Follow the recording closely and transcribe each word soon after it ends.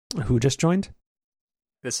Who just joined?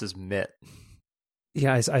 This is Mitt.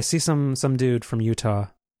 Yeah, I see some dude from Utah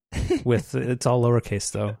with it's all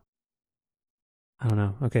lowercase though. I don't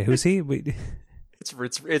know. Okay, who's he?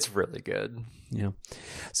 It's really good. Yeah.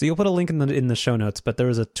 So you'll put a link in the show notes, but there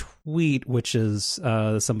was a tweet which is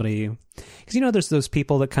somebody, because there's those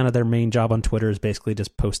people that kind of their main job on Twitter is basically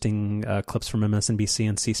just posting clips from MSNBC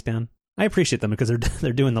and C-SPAN. I appreciate them because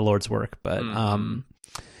they're doing the Lord's work, but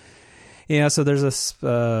yeah. So there's a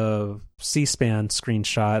C-SPAN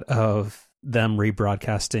screenshot of them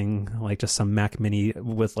rebroadcasting like just some Mac Mini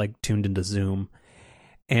with like tuned into Zoom.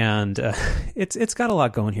 And it's got a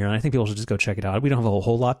lot going here, and I think people should just go check it out. We don't have a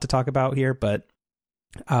whole lot to talk about here, but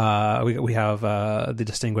we have the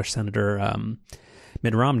distinguished Senator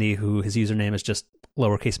Mitt Romney, who his username is just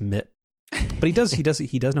lowercase Mitt, but he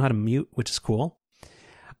does know how to mute, which is cool.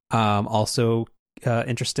 Also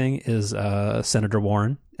interesting is Senator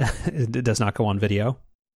Warren it does not go on video.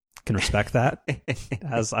 Can respect that,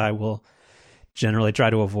 as I will generally try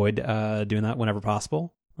to avoid doing that whenever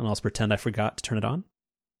possible, and also pretend I forgot to turn it on.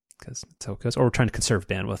 Because it's how it goes. Or we're trying to conserve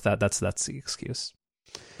bandwidth. That's the excuse.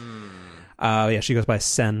 Yeah, she goes by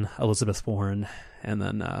Sen Elizabeth Warren, and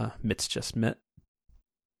then Mitt's just Mitt.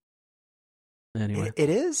 Anyway,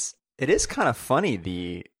 it is kind of funny,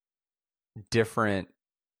 the different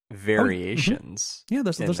variations. Yeah,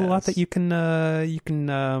 there's a lot that you can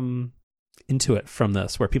intuit from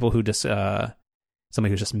this, where people who just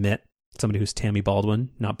somebody who's just Mitt, somebody who's Tammy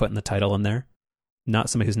Baldwin, not putting the title in there.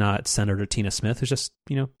 Not somebody who's not Senator Tina Smith, who's just,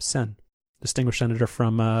 Sen, distinguished senator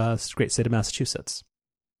from the great state of Massachusetts.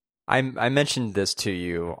 I mentioned this to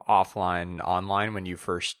you online when you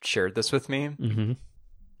first shared this with me. Mm-hmm.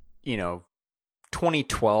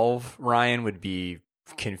 2012, Ryan would be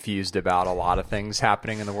confused about a lot of things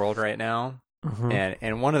happening in the world right now. Mm-hmm.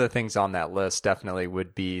 And one of the things on that list definitely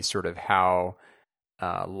would be sort of how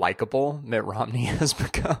likable Mitt Romney has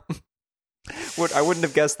become. I wouldn't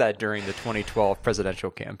have guessed that during the 2012 presidential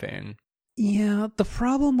campaign. Yeah, the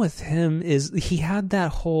problem with him is he had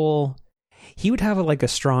that whole... He would have a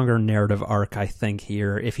stronger narrative arc, I think,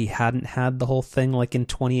 here if he hadn't had the whole thing like in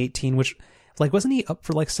 2018, which, wasn't he up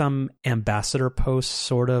for some ambassador post,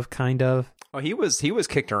 sort of, kind of? Oh, he was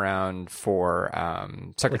kicked around for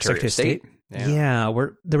Secretary of State. Yeah,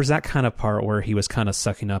 where there was that kind of part where he was kind of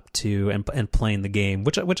sucking up to and playing the game,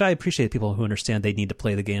 which I appreciate people who understand they need to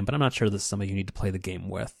play the game, but I'm not sure this is somebody you need to play the game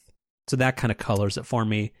with. So that kind of colors it for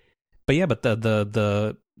me. But yeah, but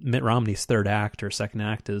the Mitt Romney's third act or second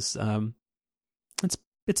act is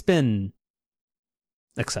it's been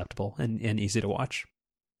acceptable and easy to watch.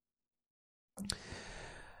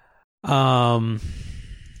 So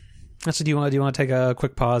do you want to take a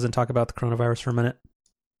quick pause and talk about the coronavirus for a minute?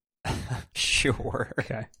 Sure.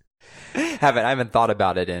 Okay. I haven't thought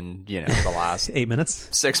about it in the last 8 minutes,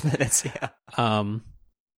 6 minutes. Yeah.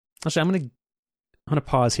 Actually, I'm gonna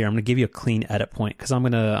pause here. I'm gonna give you a clean edit point because I'm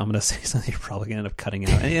gonna say something you're probably gonna end up cutting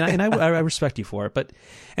out, and I respect you for it.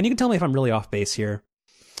 And you can tell me if I'm really off base here.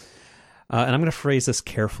 And I'm gonna phrase this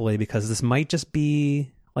carefully because this might just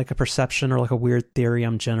be like a perception or like a weird theory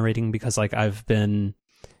I'm generating because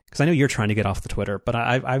because I know you're trying to get off the Twitter, but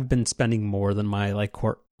I've been spending more than my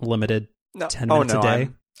court limited 10 minutes a day.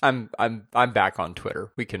 I'm back on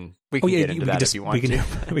Twitter. We can get into that if you want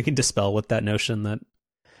to. We can dispel with that notion that,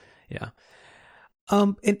 yeah.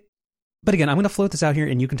 But again, I'm going to float this out here,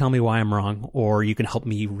 and you can tell me why I'm wrong, or you can help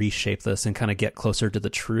me reshape this and kind of get closer to the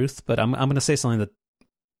truth. But I'm going to say something that,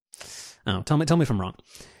 I don't know, tell me if I'm wrong.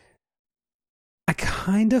 I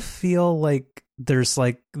kind of feel like there's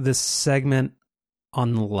this segment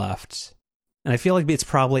on the left, and I feel like it's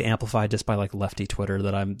probably amplified just by lefty Twitter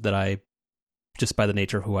that I just by the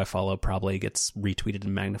nature of who I follow probably gets retweeted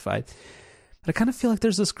and magnified. But I kind of feel like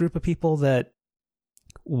there's this group of people that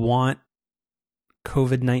want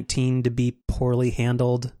COVID-19 to be poorly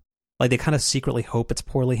handled. They kind of secretly hope it's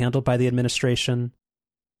poorly handled by the administration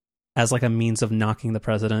as a means of knocking the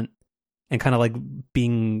president and kind of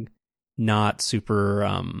being not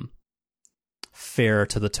super fair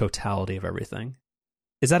to the totality of everything.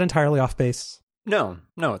 Is that entirely off base? No,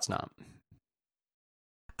 it's not.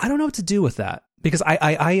 I don't know what to do with that because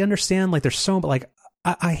I understand there's so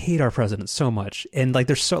I hate our president so much, and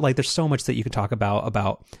there's so much that you can talk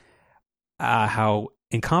about how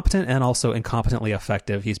incompetent and also incompetently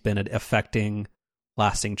effective he's been at affecting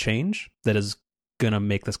lasting change that is gonna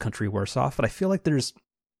make this country worse off. But I feel like there's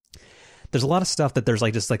a lot of stuff that there's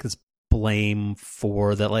just this blame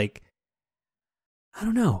for that I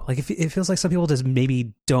don't know. It feels like some people just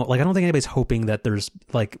maybe don't I don't think anybody's hoping that there's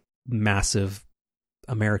massive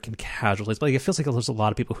American casualties, but it feels like there's a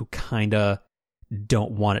lot of people who kind of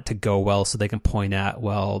don't want it to go well, so they can point at,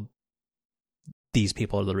 well, these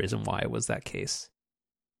people are the reason why it was that case.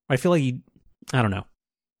 I feel like I don't know.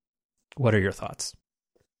 What are your thoughts?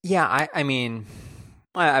 Yeah, I mean,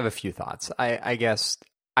 I have a few thoughts. I guess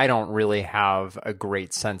I don't really have a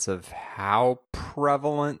great sense of how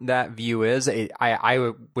prevalent that view is.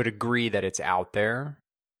 I would agree that it's out there.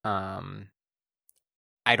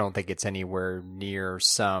 I don't think it's anywhere near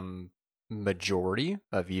some majority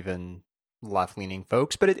of even left-leaning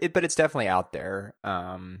folks, but it's definitely out there.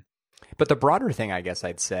 But the broader thing, I guess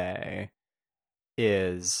I'd say,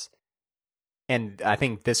 is, and I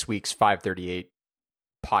think this week's 538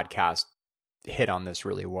 podcast hit on this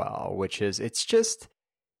really well, which is it's just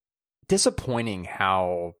disappointing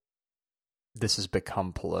how this has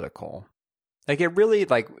become political. Like, it really,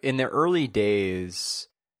 like, in the early days,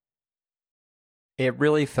 it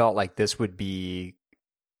really felt like this would be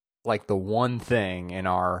like the one thing in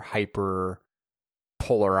our hyper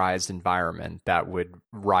polarized environment that would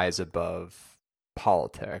rise above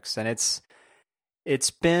politics. And it's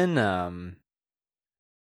been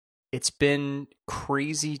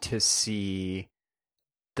crazy to see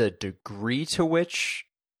the degree to which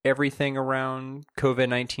everything around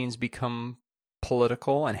COVID-19's become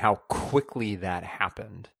political and how quickly that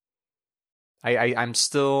happened. I'm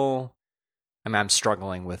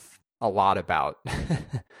struggling with a lot about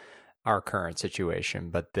our current situation,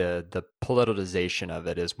 but the politicization of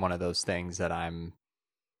it is one of those things that I'm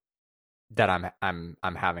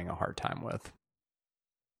having a hard time with.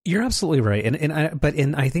 You're absolutely right,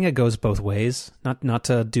 and I think it goes both ways. Not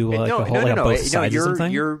to do like a whole both sides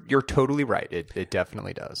thing. You're totally right. It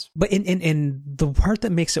definitely does. But in the part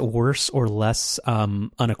that makes it worse or less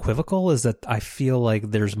unequivocal is that I feel like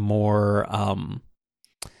there's more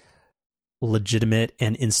legitimate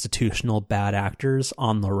and institutional bad actors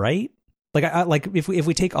on the right. Like if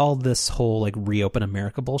we take all this whole like reopen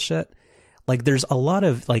America bullshit, like there's a lot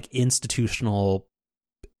of like institutional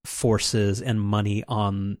forces and money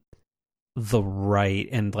on the right,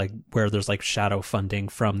 and like where there's like shadow funding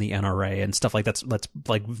from the NRA and stuff like that's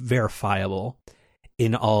like verifiable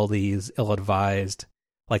in all these ill-advised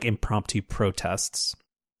like impromptu protests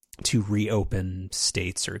to reopen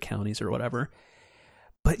states or counties or whatever.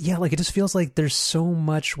 But yeah, like it just feels like there's so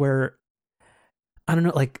much where I don't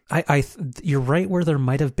know, like you're right, where there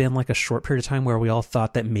might have been like a short period of time where we all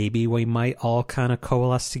thought that maybe we might all kind of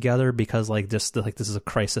coalesce together because like this is a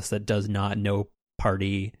crisis that does not know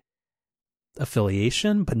party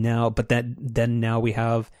affiliation. But now we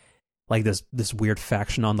have like this weird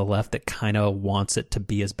faction on the left that kind of wants it to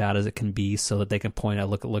be as bad as it can be, so that they can point out,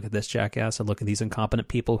 look at this jackass, and look at these incompetent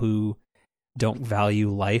people who don't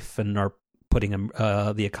value life and are putting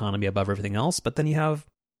the economy above everything else. But then you have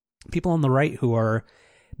people on the right who are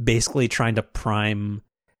basically trying to prime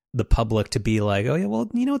the public to be like, oh yeah, well,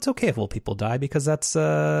 you know, it's okay if old people die because that's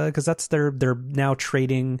they're now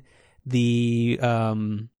trading the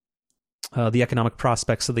economic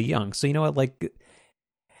prospects of the young. So you know what, like,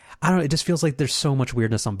 I don't know, it just feels like there's so much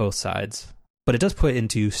weirdness on both sides, but it does put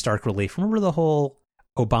into stark relief. Remember the whole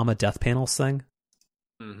Obama death panels thing?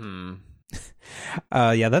 Mm-hmm.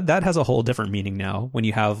 Yeah, that has a whole different meaning now when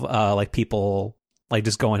you have like people like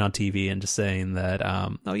just going on TV and just saying that,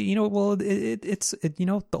 oh, you know, well, it's you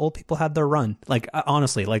know, the old people had their run. Like,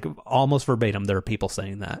 honestly, like almost verbatim, there are people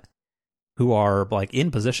saying that who are like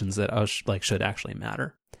in positions that should actually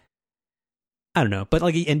matter. I don't know, but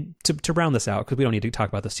like, and to round this out, because we don't need to talk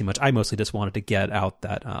about this too much, I mostly just wanted to get out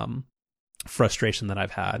that frustration that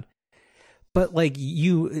I've had. But like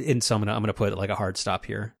so I'm gonna put like a hard stop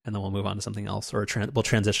here, and then we'll move on to something else, or we'll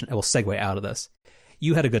transition. We'll segue out of this.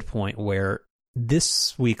 You had a good point where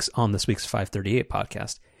this week's 538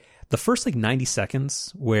 podcast, the first like 90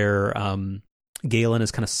 seconds where Galen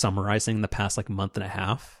is kind of summarizing the past like month and a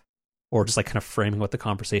half, or just like kind of framing what the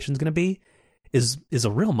conversation is going to be, is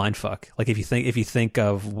a real mindfuck. Like if you think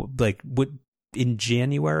of like what in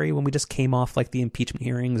January when we just came off like the impeachment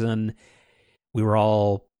hearings and we were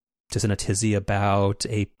all just in a tizzy about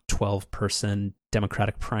a 12-person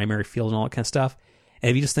Democratic primary field and all that kind of stuff. And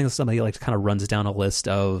if you just think of somebody like kind of runs down a list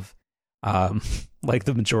of like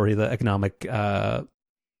the majority of the economic, the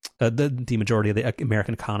majority of the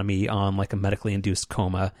American economy on like a medically induced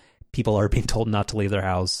coma, people are being told not to leave their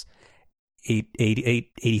house.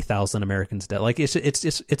 80,000 Americans dead. Like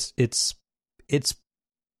it's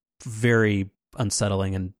very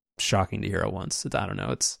unsettling and shocking to hear at once. I don't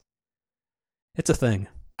know. It's a thing.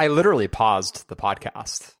 I literally paused the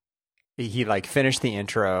podcast. He like finished the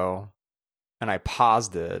intro, and I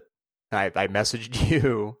paused it. And I messaged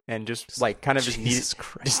you and just like kind of just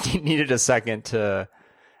needed a second to,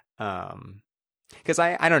 because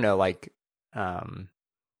I don't know, like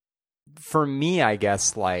for me, I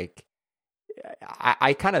guess, like,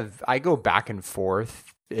 I go back and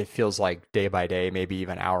forth. It feels like day by day, maybe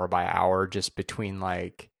even hour by hour, just between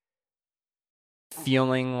like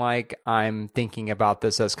feeling like I'm thinking about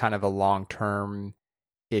this as kind of a long-term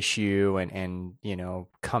issue and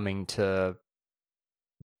coming to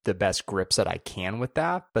the best grips that I can with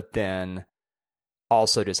that, but then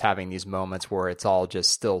also just having these moments where it's all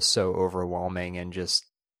just still so overwhelming and just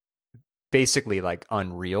basically like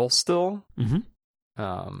unreal still.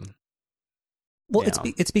 Well,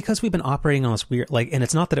 it's because we've been operating on this weird, like, and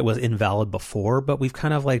it's not that it was invalid before, but we've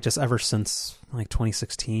kind of like just ever since like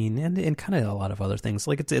 2016 and kind of a lot of other things,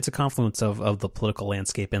 like it's a confluence of the political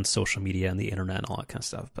landscape and social media and the internet and all that kind of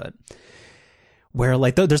stuff. But where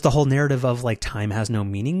like there's the whole narrative of like time has no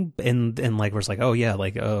meaning, and like we're like, oh yeah,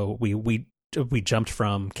 like we jumped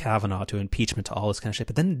from Kavanaugh to impeachment to all this kind of shit,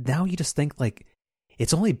 but then now you just think like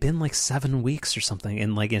it's only been like 7 weeks or something,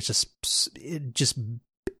 and like it's just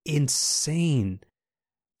insane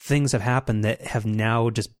things have happened that have now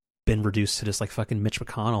just been reduced to just like fucking Mitch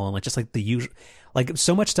McConnell, and like just like the usual, like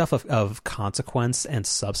so much stuff of consequence and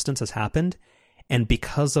substance has happened. And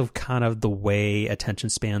because of kind of the way attention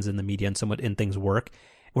spans in the media and somewhat in things work,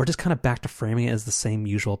 we're just kind of back to framing it as the same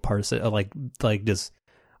usual parts of like just,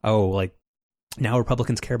 oh, like now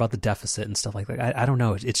Republicans care about the deficit and stuff like that. I don't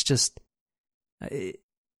know. It's just,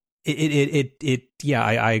 yeah,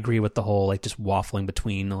 I agree with the whole like just waffling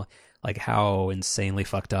between like how insanely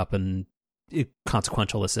fucked up and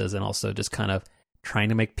consequential this is, and also just kind of trying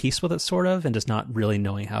to make peace with it sort of, and just not really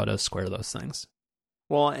knowing how to square those things.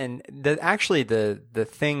 Well, and the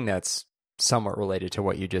thing that's somewhat related to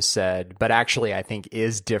what you just said, but actually I think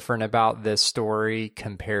is different about this story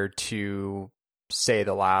compared to, say,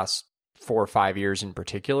 the last 4 or 5 years in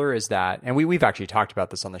particular, is that, and we've actually talked about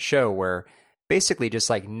this on the show, where basically just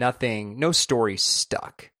like no story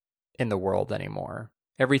stuck in the world anymore.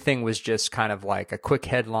 Everything was just kind of like a quick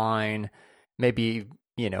headline. Maybe,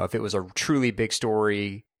 if it was a truly big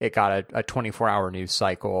story, it got a 24-hour news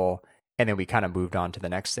cycle, and then we kind of moved on to the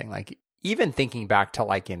next thing. Like, even thinking back to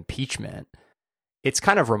like impeachment, it's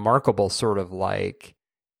kind of remarkable sort of like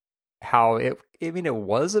how it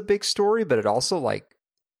was a big story, but it also like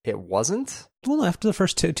it wasn't. Well, after the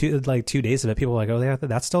first 2 days of it, people were like, oh yeah,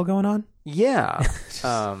 that's still going on? Yeah.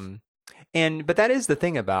 But that is the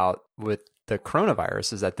thing about with the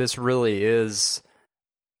coronavirus, is that this really is,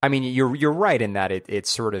 I mean, you're right in that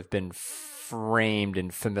it's sort of been framed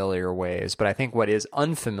in familiar ways, but I think what is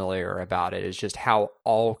unfamiliar about it is just how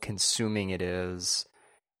all-consuming it is,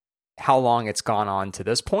 how long it's gone on to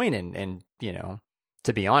this point, and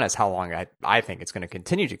to be honest, how long I think it's going to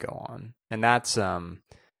continue to go on. And that's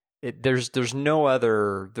there's no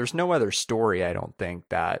other story, I don't think,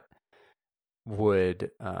 that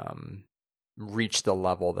would reach the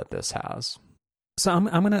level that this has. So I'm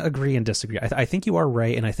going to agree and disagree. I think you are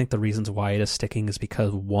right, and I think the reasons why it is sticking is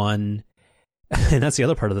because, one, and that's the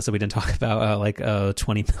other part of this that we didn't talk about,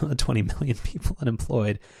 20 million people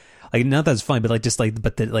unemployed. Like, not that's fine, but like just like,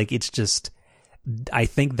 but that like it's just, I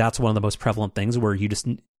think that's one of the most prevalent things where you just,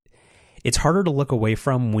 it's harder to look away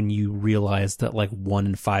from when you realize that like 1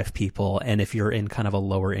 in 5 people, and if you're in kind of a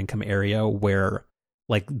lower income area where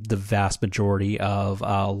like the vast majority of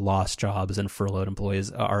lost jobs and furloughed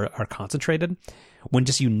employees are concentrated, when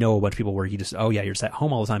just a bunch of people where you just, oh yeah, you're just at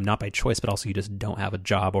home all the time, not by choice, but also you just don't have a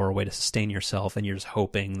job or a way to sustain yourself, and you're just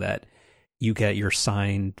hoping that you get your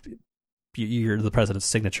the president's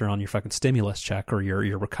signature on your fucking stimulus check or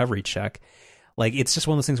your recovery check. Like, it's just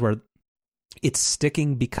one of those things where it's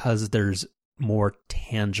sticking because there's more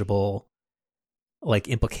tangible like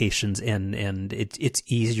implications, and it's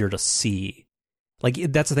easier to see. Like,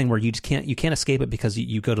 that's the thing where you can't escape it, because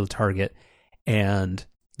you go to the Target and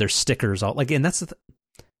there's stickers all like, and that's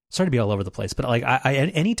sorry to be all over the place, but like I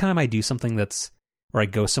anytime I do something or I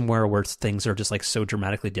go somewhere where things are just like so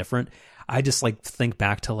dramatically different, I just like think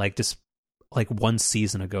back to like just like one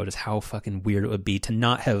season ago, just how fucking weird it would be to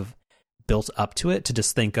not have built up to it, to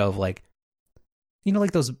just think of like,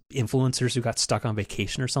 like those influencers who got stuck on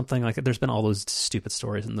vacation or something. Like, there's been all those stupid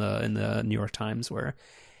stories in the New York Times where,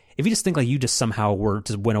 if you just think like you just somehow went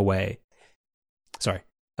away. Sorry,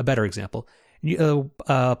 a better example.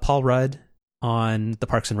 Paul Rudd on the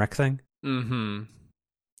Parks and Rec thing. Mm-hmm.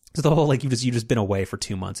 So the whole like you've just been away for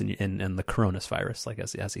 2 months, and the coronavirus, like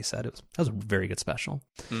as he said, that was a very good special.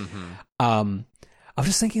 Mm-hmm. I was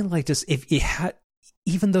just thinking like, just if it had,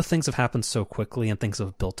 even though things have happened so quickly and things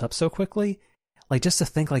have built up so quickly, like just to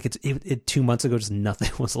think like it 2 months ago just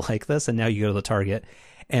nothing was like this, and now you go to the Target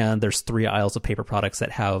and there's 3 aisles of paper products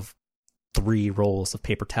that have 3 rolls of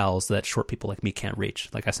paper towels that short people like me can't reach.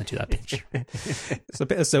 Like I sent you that picture.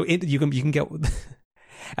 so you can get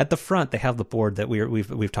at the front. They have the board that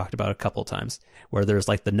we've talked about a couple of times, where there's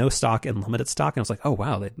like the no stock and limited stock, and I was like, oh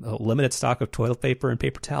wow, they limited stock of toilet paper and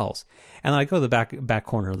paper towels. And then I go to the back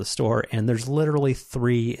corner of the store, and there's literally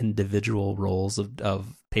 3 individual rolls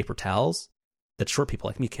of paper towels that short people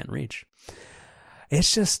like me can't reach.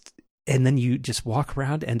 It's just. And then you just walk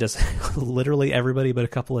around and just literally everybody but a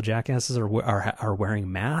couple of jackasses are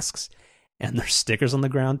wearing masks, and there's stickers on the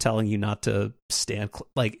ground telling you not to stand.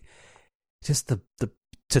 Like, just the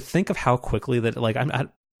to think of how quickly that, like, I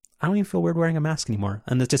don't even feel weird wearing a mask anymore,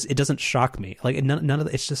 and it doesn't shock me. Like, none of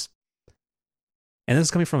it's just. And this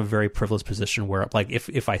is coming from a very privileged position where, like,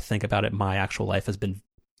 if I think about it, my actual life has been,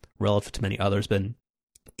 relative to many others, been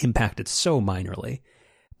impacted so minorly,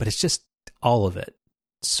 but it's just all of it.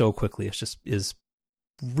 So quickly, it's just is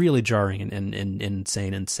really jarring and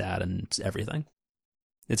insane and sad and everything.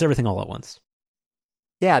 It's everything all at once.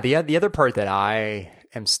 Yeah, the other part that I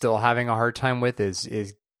am still having a hard time with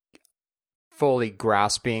is fully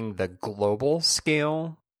grasping the global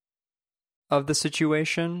scale of the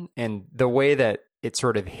situation, and the way that it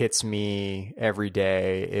sort of hits me every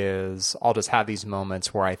day is I'll just have these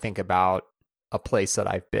moments where I think about a place that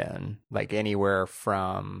I've been, like anywhere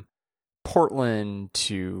from Portland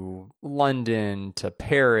to London to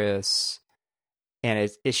Paris, and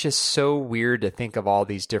it's just so weird to think of all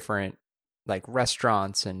these different like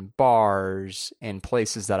restaurants and bars and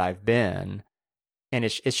places that I've been, and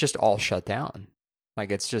it's just all shut down.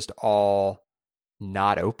 Like, it's just all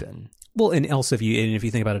not open. Well, and also if you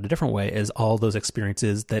think about it a different way, is all those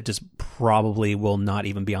experiences that just probably will not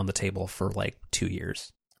even be on the table for like 2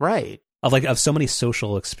 years. Right. Of so many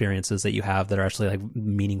social experiences that you have that are actually like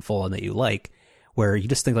meaningful and that you like, where you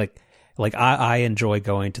just think like I enjoy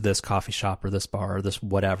going to this coffee shop or this bar or this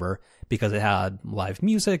whatever because it had live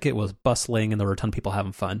music, it was bustling, and there were a ton of people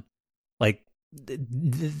having fun. Like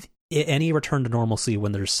any return to normalcy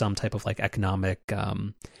when there's some type of like economic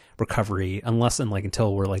recovery,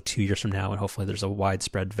 until we're like 2 years from now and hopefully there's a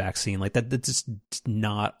widespread vaccine, like that's just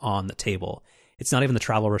not on the table. It's not even the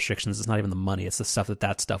travel restrictions. It's not even the money. It's the stuff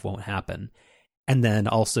that stuff won't happen. And then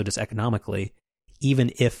also just economically,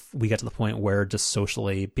 even if we get to the point where just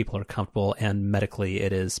socially people are comfortable and medically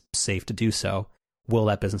it is safe to do so, will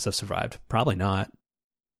that business have survived? Probably not.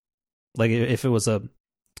 Like if it was a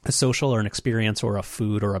social or an experience or a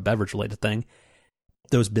food or a beverage related thing,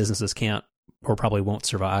 those businesses can't or probably won't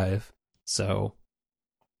survive. So,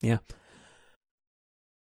 yeah.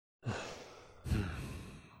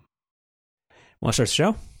 Want to start the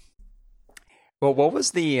show? Well, what was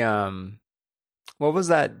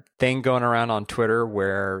that thing going around on Twitter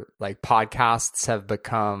where like podcasts have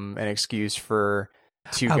become an excuse for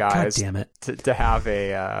two guys God damn it. to have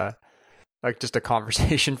a like just a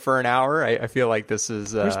conversation for an hour? I feel like this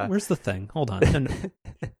is where's the thing? Hold on,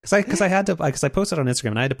 because I posted on Instagram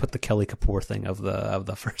and I had to put the Kelly Kapoor thing of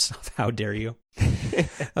the first off. How dare you?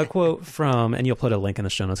 A quote from, and you'll put a link in the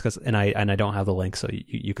show notes and I don't have the link, so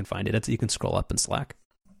you can find it. You can scroll up in Slack.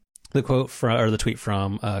 The quote the tweet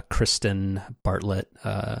from Kristen Bartlett,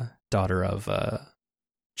 daughter of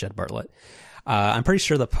Jed Bartlett. I'm pretty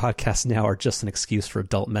sure the podcasts now are just an excuse for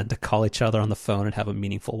adult men to call each other on the phone and have a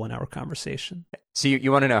meaningful 1 hour conversation. So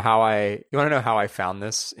you want to know how I found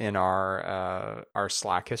this in our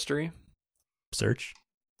Slack history? Search.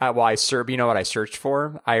 You know what I searched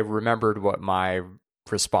for? I remembered what my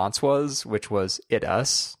response was, which was it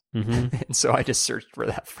us. Mm-hmm. And so I just searched for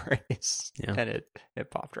that phrase, yeah. And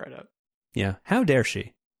it popped right up. Yeah. How dare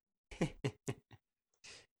she?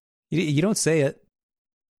 You don't say it.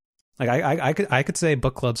 Like I could say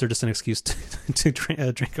book clubs are just an excuse to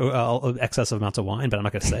drink excessive amounts of wine, but I'm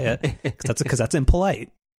not going to say it because that's impolite.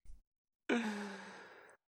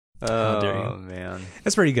 Oh man,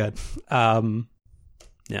 that's pretty good.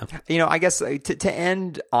 Yeah, I guess to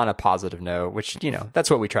end on a positive note, which that's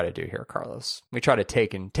what we try to do here, Carlos. We try to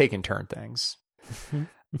take and turn things.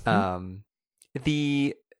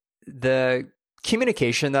 The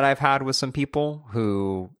communication that I've had with some people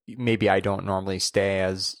who maybe I don't normally stay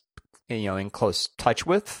as in close touch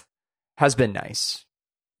with has been nice.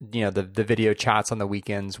 The video chats on the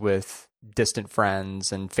weekends with distant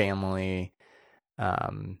friends and family.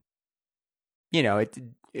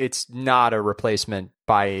 It's not a replacement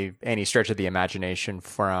by any stretch of the imagination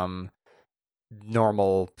from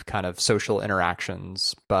normal kind of social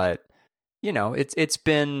interactions, but it's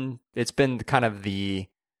been kind of the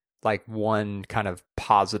like one kind of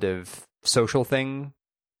positive social thing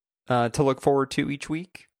to look forward to each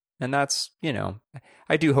week. And that's,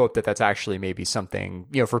 I do hope that that's actually maybe something,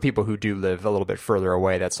 for people who do live a little bit further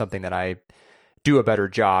away, that's something that I do a better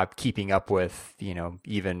job keeping up with,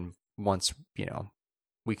 even once,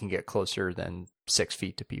 we can get closer than 6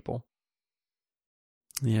 feet to people.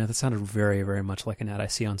 Yeah, that sounded very, very much like an ad I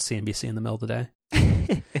see on CNBC in the middle of the day.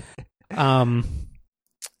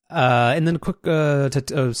 And then quick to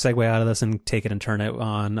segue out of this and take it and turn it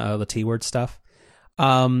on the T-word stuff.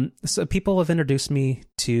 So people have introduced me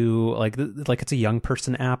to like it's a young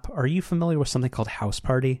person app. Are you familiar with something called House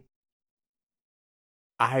Party?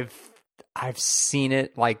 I've seen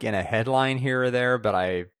it like in a headline here or there, but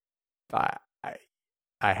I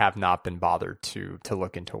have not been bothered to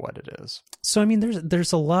look into what it is. So I mean,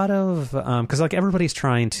 there's a lot of because like everybody's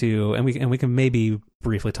trying to, and we can maybe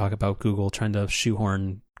briefly talk about Google trying to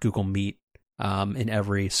shoehorn Google Meet in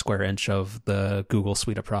every square inch of the Google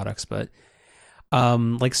suite of products, but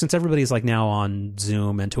like since everybody's like now on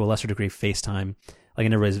Zoom and to a lesser degree FaceTime, like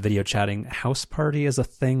and everybody's video chatting, House Party is a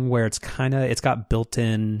thing where it's got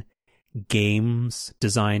built-in games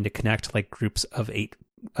designed to connect like groups of eight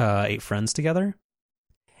friends together.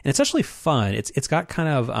 And it's actually fun. It's got kind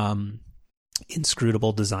of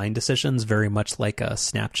inscrutable design decisions, very much like a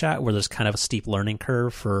Snapchat, where there's kind of a steep learning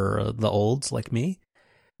curve for the olds like me.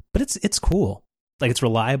 But it's cool. Like it's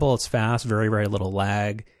reliable, it's fast, very, very little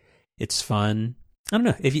lag. It's fun. I don't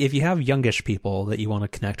know. If you have youngish people that you want to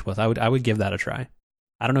connect with, I would give that a try.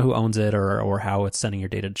 I don't know who owns it or how it's sending your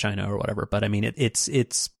data to China or whatever, but I mean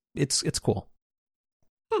it's cool.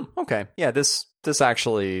 Okay. Yeah, this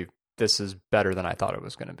is better than I thought it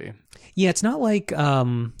was going to be. Yeah, it's not like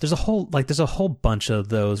there's a whole bunch of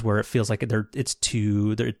those where it feels like they're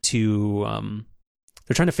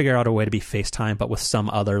trying to figure out a way to be FaceTime, but with some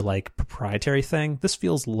other like proprietary thing. This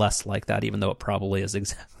feels less like that, even though it probably is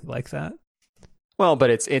exactly like that. Well, but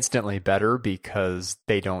it's instantly better because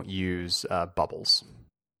they don't use bubbles.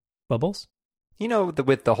 Bubbles?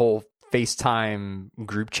 With the whole FaceTime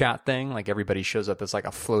group chat thing, like everybody shows up as like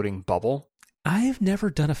a floating bubble. I've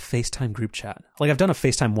never done a FaceTime group chat. Like I've done a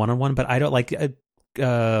FaceTime one-on-one, but I don't like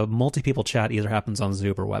multi-people chat either happens on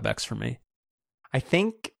Zoom or WebEx for me. I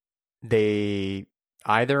think they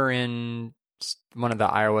either in one of the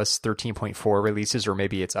iOS 13.4 releases or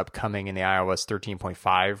maybe it's upcoming in the iOS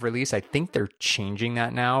 13.5 release. I think they're changing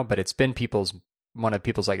that now, but it's been one of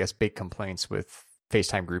people's, I guess, big complaints with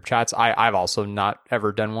FaceTime group chats. I've also not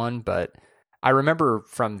ever done one, but I remember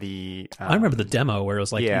from the... I remember the demo where it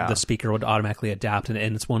was like the speaker would automatically adapt, and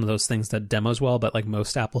it's one of those things that demos well, but like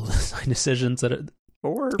most Apple design decisions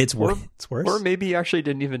it's worse. Or maybe you actually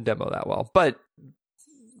didn't even demo that well. But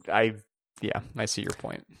I see your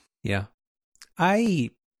point. Yeah.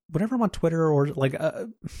 Whenever I'm on Twitter or like,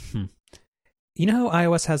 you know how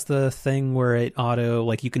iOS has the thing where it auto,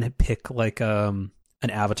 like you can pick like an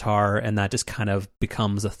avatar and that just kind of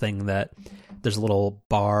becomes a thing that there's a little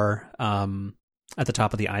bar at the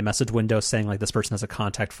top of the iMessage window saying like this person has a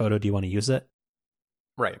contact photo. Do you want to use it?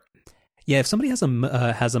 Right. Yeah. If somebody has a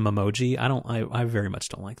memoji, I very much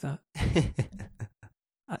don't like that.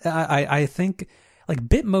 I think like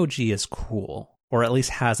Bitmoji is cool, or at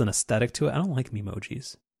least has an aesthetic to it. I don't like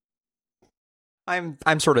memojis. I'm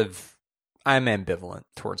ambivalent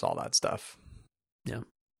towards all that stuff. Yeah.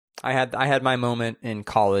 I had my moment in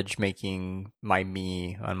college making my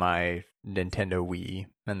me on my Nintendo Wii,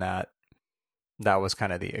 and that was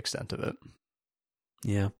kind of the extent of it.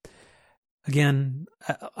 Yeah. Again,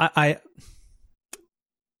 I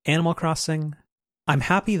Animal Crossing, I'm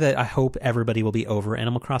happy that I hope everybody will be over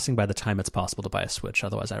Animal Crossing by the time it's possible to buy a Switch.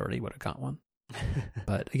 Otherwise, I already would have got one.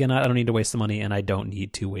 But again, I don't need to waste the money, and I don't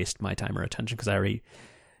need to waste my time or attention because I already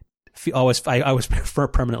I always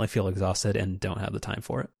permanently feel exhausted and don't have the time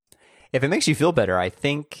for it. If it makes you feel better, I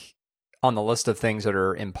think on the list of things that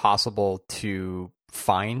are impossible to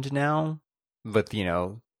find now, but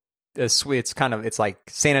it's like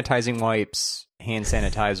sanitizing wipes, hand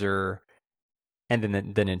sanitizer, and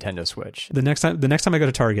then the Nintendo Switch. The next time I go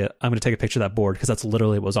to Target, I'm going to take a picture of that board because that's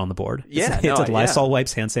literally what was on the board. Yeah, it's like Lysol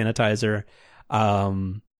wipes, hand sanitizer.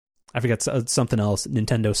 I forget something else.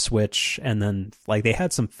 Nintendo Switch, and then like they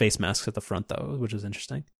had some face masks at the front though, which was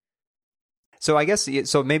interesting. So I guess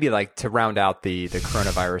maybe like to round out the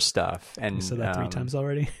coronavirus stuff, and you said that 3 times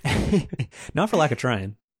already. Not for lack of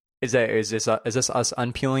trying. Is this us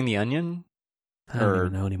unpeeling the onion? I don't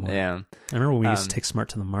even know anymore. Yeah, I remember we used to take Smart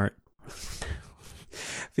to the Mart.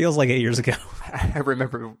 Feels like 8 years ago. I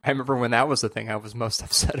remember when that was the thing I was most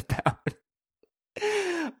upset about.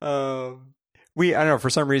 I don't know,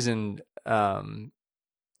 for some reason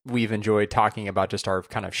we've enjoyed talking about just our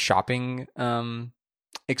kind of shopping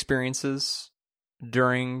experiences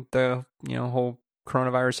during the whole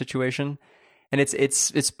coronavirus situation. And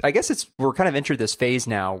it's I guess we're kind of entered this phase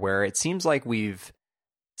now where it seems like we've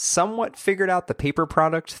somewhat figured out the paper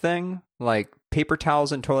product thing, like paper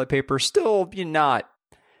towels and toilet paper still not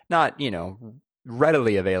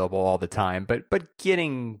readily available all the time, but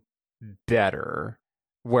getting better.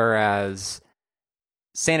 Whereas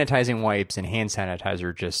sanitizing wipes and hand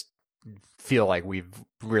sanitizer just feel like we've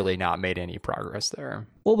really not made any progress there.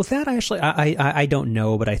 Well, with that, I don't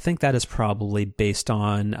know, but I think that is probably based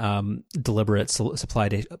on deliberate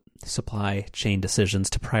supply chain decisions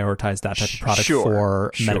to prioritize that type of product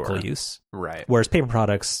for medical use. Right. Whereas paper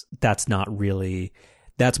products, that's mostly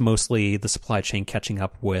the supply chain catching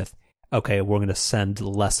up with, okay, we're going to send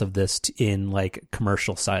less of this in like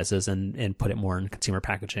commercial sizes and put it more in consumer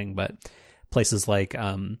packaging. But places like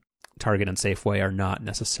Target and Safeway are not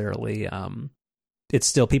necessarily. It's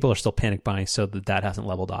still, people are still panic buying, so that hasn't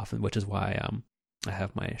leveled off, which is why I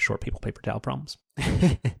have my short people paper towel problems.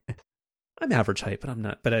 I'm average height, but I'm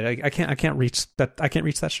not. But I can't reach that. I can't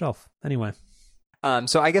reach that shelf anyway.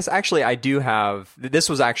 So I guess actually I do have. This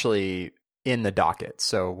was actually in the docket,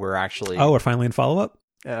 so we're actually. Oh, we're finally in follow up.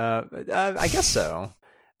 I guess so.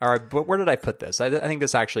 All right, but where did I put this? I think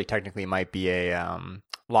this actually technically might be a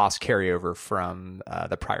lost carryover from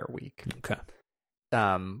the prior week. Okay.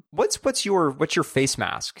 What's your face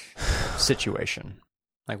mask situation?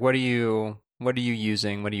 Like, what are you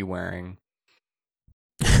using? What are you wearing?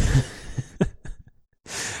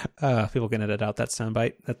 People can edit out that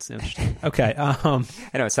soundbite. That's interesting. Okay. I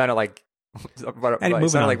know it sounded like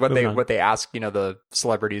what they ask, the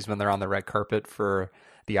celebrities when they're on the red carpet for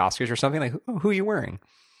the Oscars or something. Like, who are you wearing?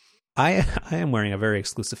 I am wearing a very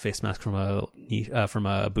exclusive face mask from a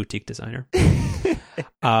boutique designer.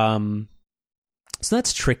 So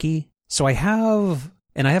that's tricky. So I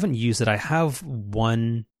haven't used it. I have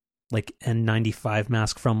one like N95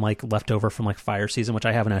 mask from like leftover from like fire season, which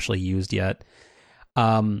I haven't actually used yet.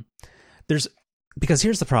 Because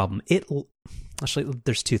here's the problem.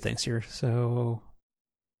 There's two things here. So,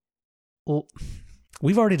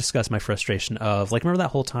 we've already discussed my frustration of like, remember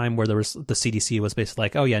that whole time where the CDC was basically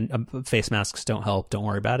like, oh yeah, face masks don't help. Don't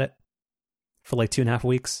worry about it for like 2.5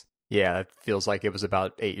 weeks. Yeah, it feels like it was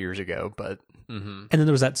about 8 years ago, but. Mm-hmm. And then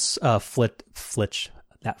there was that switch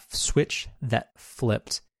that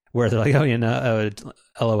flipped where they're like, oh,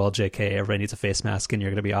 LOL, JK, everybody needs a face mask and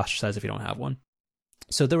you're going to be ostracized if you don't have one.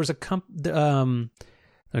 So there was a company,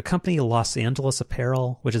 Los Angeles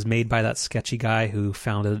Apparel, which is made by that sketchy guy who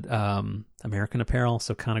founded American Apparel,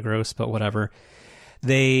 so kind of gross, but whatever.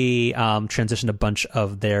 They transitioned a bunch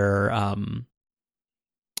of their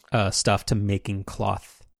stuff to making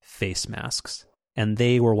cloth face masks. And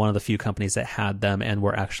they were one of the few companies that had them and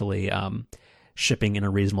were actually shipping in a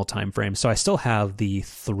reasonable time frame. So I still have the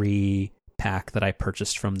 3-pack that I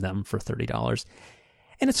purchased from them for $30.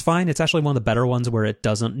 And it's fine. It's actually one of the better ones where it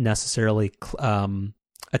doesn't necessarily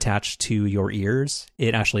attach to your ears.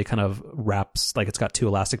 It actually kind of wraps, like it's got 2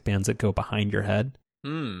 elastic bands that go behind your head,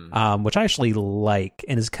 which I actually like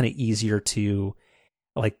and is kind of easier to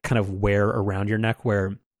like kind of wear around your neck,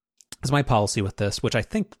 where is my policy with this, which I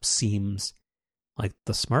think seems like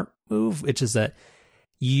the smart move, which is that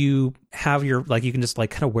you have you can just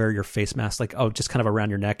like kind of wear your face mask, like, just kind of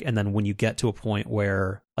around your neck. And then when you get to a point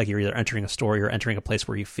where like you're either entering a store, you're entering a place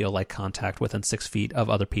where you feel like contact within 6 feet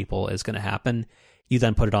of other people is going to happen, you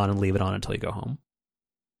then put it on and leave it on until you go home.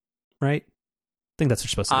 Right? I think that's what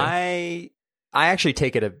you're supposed to do. I actually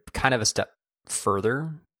take it a kind of a step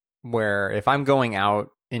further, where if I'm going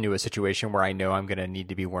out into a situation where I know I'm going to need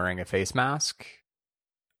to be wearing a face mask,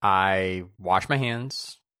 I wash my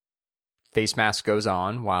hands, face mask goes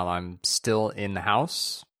on while I'm still in the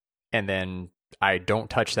house, and then I don't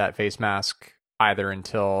touch that face mask either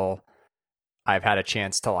until I've had a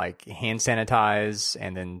chance to like hand sanitize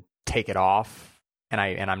and then take it off, and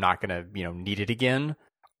I'm not going to, need it again,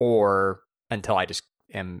 or until I just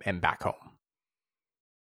am back home.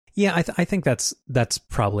 Yeah, I think that's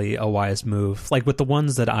probably a wise move. Like with the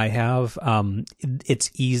ones that I have, it's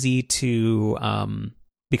easy to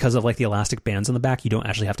because of like the elastic bands on the back, you don't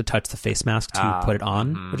actually have to touch the face mask to put it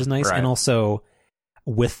on, which is nice. Right. And also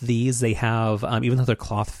with these, they have, even though they're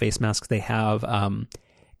cloth face masks, they have kind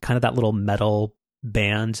of that little metal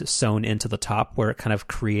band sewn into the top where it kind of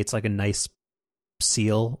creates like a nice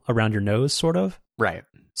seal around your nose, sort of. Right.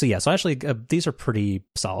 So yeah, so actually these are pretty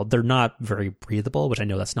solid. They're not very breathable, which I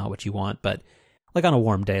know that's not what you want, but like on a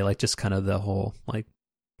warm day, like just kind of the whole like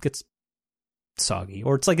gets soggy,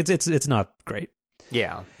 or it's like it's not great.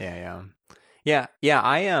 Yeah. I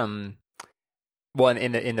well,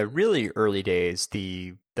 in the really early days,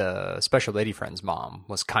 the the Special Lady Friend's mom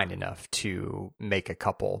was kind enough to make a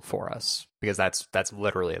couple for us, because that's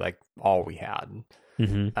literally like all we had.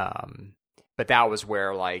 But that was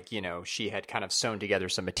where, like, you know, she had kind of sewn together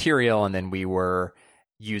some material, and then we were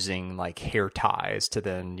using like hair ties to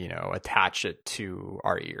then, you know, attach it to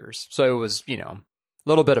our ears. So it was, you know, a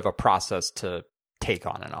little bit of a process to take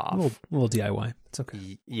on and off. A little DIY. It's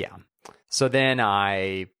okay. Yeah. So then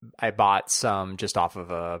I bought some just off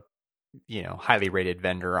of a, you know, highly rated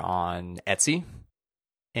vendor on Etsy.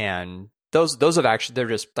 And those have actually, they're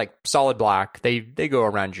just like solid black. They go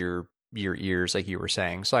around your ears, like you were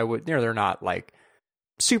saying. So I would, you know, they're not like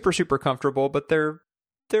super, super comfortable, but they're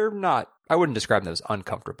not, I wouldn't describe them as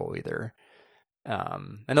uncomfortable either.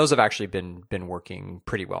 And those have actually been working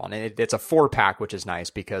pretty well. And it's a 4-pack, which is nice,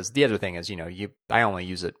 because the other thing is, you know, I only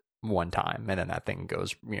use it one time, and then that thing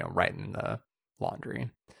goes, you know, right in the laundry.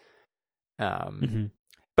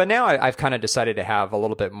 But now I've kind of decided to have a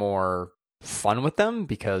little bit more fun with them,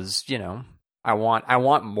 because, you know, I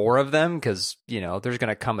want more of them, because, you know, there's going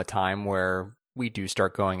to come a time where we do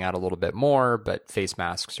start going out a little bit more, but face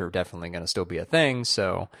masks are definitely going to still be a thing.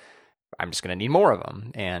 So I'm just going to need more of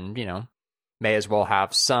them, and, you know, may as well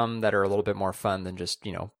have some that are a little bit more fun than just,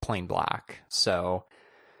 you know, plain black. So,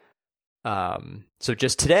 so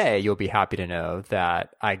just today, you'll be happy to know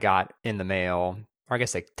that I got in the mail, or I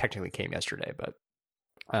guess they technically came yesterday, but,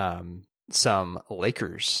 some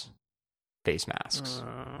Lakers face masks.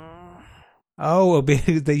 Oh,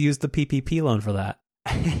 they used the PPP loan for that.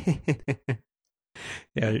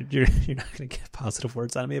 Yeah, you're not going to get positive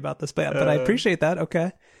words out of me about this, but I appreciate that.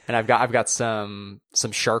 Okay. And I've got some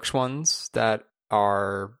Sharks ones that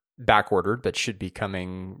are back ordered, but should be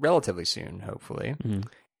coming relatively soon, hopefully.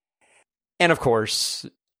 And of course,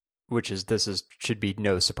 should be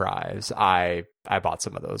no surprise, I bought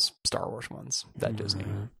some of those Star Wars ones that Disney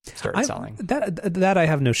started selling. That I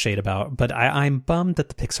have no shade about, but I'm bummed that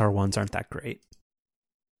the Pixar ones aren't that great.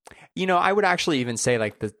 You know, I would actually even say,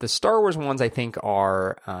 like, the Star Wars ones, I think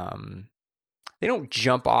are, they don't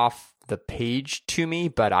jump off the page to me,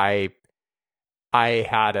 but I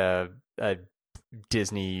had a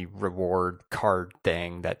Disney reward card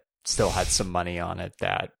thing that still had some money on it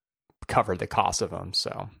that covered the cost of them.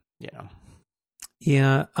 So, you know.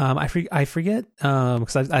 Yeah, I forget,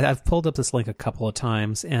 because I've pulled up this link a couple of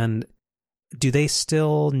times, and do they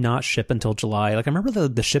still not ship until July? Like, I remember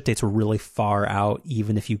the ship dates were really far out,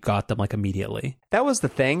 even if you got them like immediately. That was the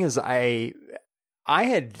thing, is I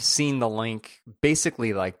had seen the link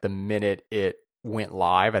basically like the minute it went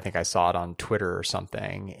live. I think I saw it on Twitter or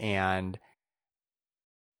something, and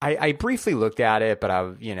I briefly looked at it, but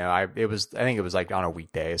I think it was like on a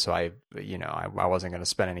weekday, so I wasn't going to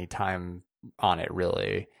spend any time on it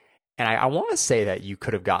really. And I want to say that you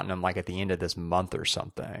could have gotten them like at the end of this month or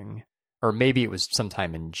something, or maybe it was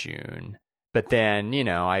sometime in June. But then, you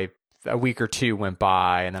know, a week or two went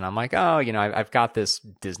by, and then I'm like, oh, you know, I've got this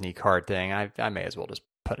Disney card thing. I may as well just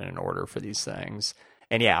put in an order for these things.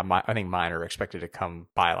 And yeah, I think mine are expected to come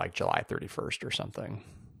by like July 31st or something.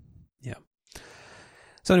 Yeah.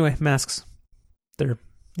 So anyway, masks. They're,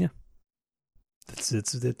 yeah.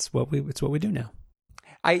 It's what we do now.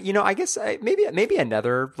 I guess maybe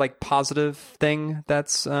another like positive thing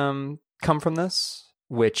that's come from this,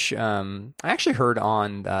 which I actually heard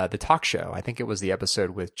on the talk show. I think it was the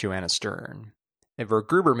episode with Joanna Stern, where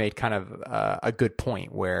Gruber made kind of a good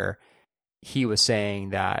point, where he was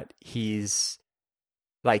saying that he's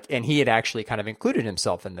like, and he had actually kind of included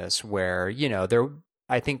himself in this, where, you know,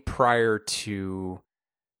 I think prior to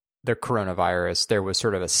the coronavirus, there was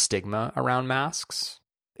sort of a stigma around masks.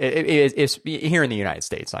 It's here in the United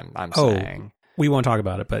States, I'm saying. We won't talk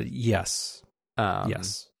about it, but yes.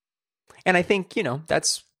 Yes. And I think, you know,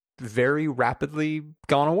 that's very rapidly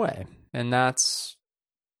gone away. And that's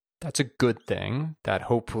a good thing that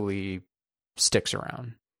hopefully sticks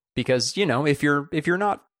around. Because, you know, if you're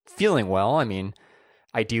not feeling well, I mean,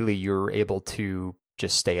 ideally you're able to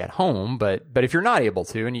just stay at home, but if you're not able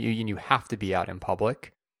to, and you have to be out in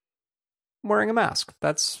public, wearing a mask,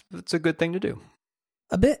 that's a good thing to do.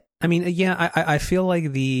 A bit. I mean, yeah, I feel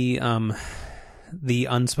like the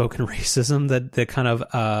unspoken racism that kind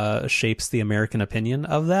of shapes the American opinion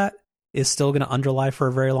of that is still going to underlie for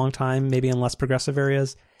a very long time, maybe in less progressive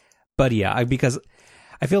areas. But yeah, because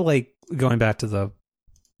I feel like going back to the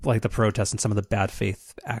protests and some of the bad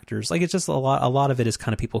faith actors, like it's just a lot of it is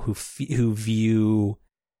kind of people who view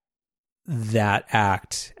that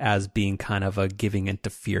act as being kind of a giving into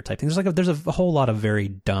fear type thing. There's a whole lot of very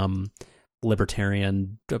dumb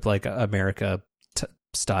libertarian, like America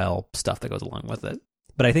style stuff that goes along with it.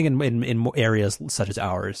 But I think in areas such as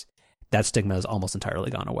ours, that stigma has almost entirely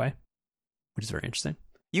gone away, which is very interesting.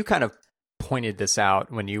 You kind of pointed this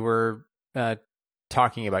out when you were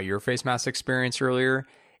talking about your face mask experience earlier.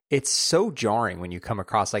 It's so jarring when you come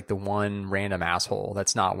across like the one random asshole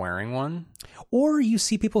that's not wearing one. Or you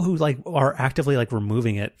see people who like are actively like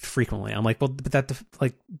removing it frequently. I'm like, well, but that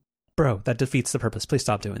like, bro, that defeats the purpose. Please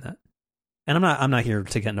stop doing that. And I'm not here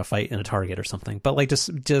to get in a fight in a Target or something, but like just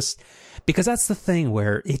because that's the thing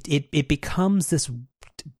where it becomes this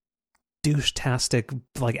douche-tastic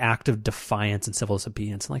like act of defiance and civil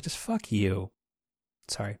disobedience, and like just fuck you.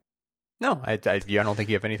 Sorry. No, I don't think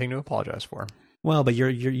you have anything to apologize for. Well, but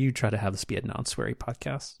you try to have this be a non-sweary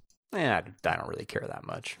podcast. Yeah, I don't really care that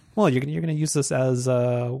much. Well, you're gonna use this as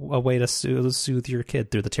a way to soothe your kid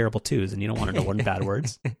through the terrible twos, and you don't want her to learn bad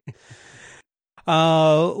words.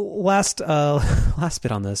 Last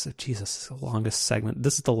bit on this. Jesus, this is the longest segment.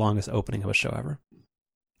 This is the longest opening of a show ever.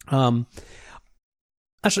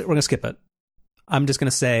 Actually, we're gonna skip it. I'm just gonna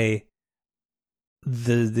say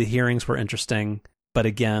the hearings were interesting, but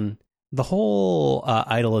again, the whole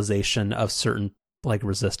idolization of certain like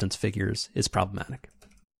resistance figures is problematic.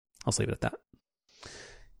 I'll just leave it at that.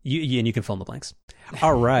 And you can fill in the blanks.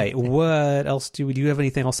 All right. What else do you have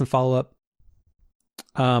anything else in follow up?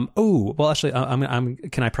 Well, actually,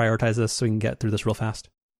 can I prioritize this so we can get through this real fast?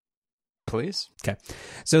 Please. Okay.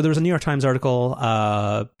 So there was a New York Times article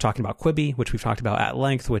talking about Quibi, which we've talked about at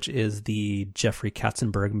length, which is the Jeffrey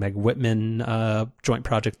Katzenberg, Meg Whitman joint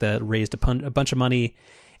project that raised a bunch of money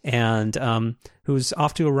and who's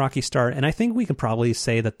off to a rocky start. And I think we can probably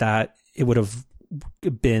say that it would have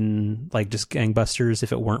been like just gangbusters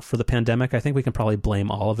if it weren't for the pandemic. I think we can probably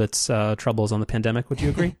blame all of its troubles on the pandemic. Would you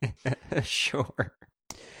agree? Sure.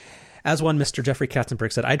 As one Mr. Jeffrey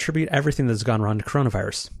Katzenberg said, I attribute everything that's gone wrong to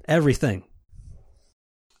coronavirus. Everything.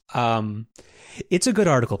 It's a good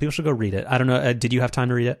article. People should go read it. I don't know. Did you have time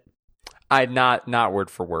to read it? I not word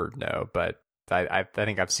for word, no, but I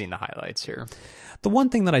think I've seen the highlights here. The one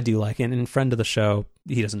thing that I do like, and friend of the show,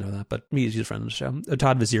 he doesn't know that, but he's a friend of the show,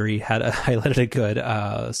 Todd Vaziri had highlighted a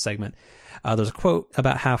good segment. There's a quote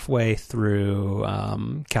about halfway through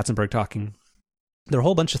Katzenberg talking. There are a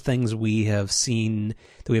whole bunch of things we have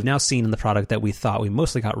now seen in the product that we thought we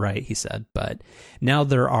mostly got right, he said, but now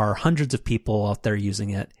there are hundreds of people out there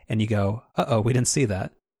using it, and you go, we didn't see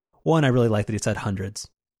that. One, I really like that he said hundreds.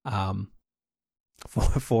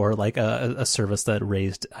 For like a service that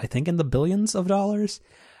raised, I think, in the billions of dollars,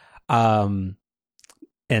 and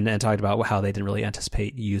talked about how they didn't really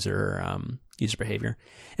anticipate user behavior.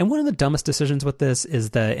 And one of the dumbest decisions with this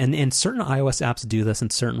is that, and certain iOS apps do this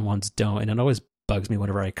and certain ones don't, and it always bugs me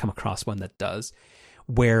whenever I come across one that does,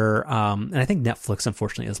 where, and I think Netflix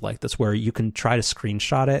unfortunately is like this, where you can try to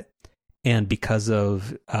screenshot it, and because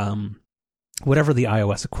of whatever the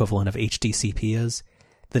iOS equivalent of HDCP is,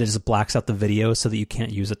 that it just blacks out the video so that you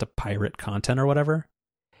can't use it to pirate content or whatever.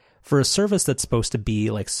 For a service that's supposed to be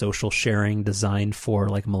like social sharing designed for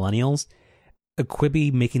like millennials,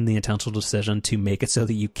 Quibi making the intentional decision to make it so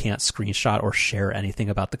that you can't screenshot or share anything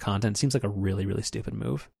about the content seems like a really, really stupid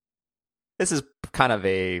move. This is kind of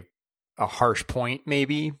a harsh point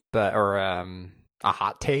maybe, but or a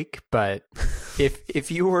hot take, but if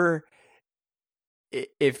you're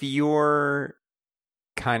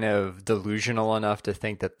kind of delusional enough to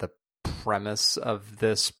think that the premise of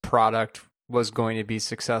this product was going to be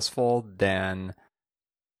successful, then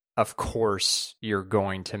of course you're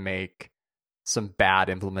going to make some bad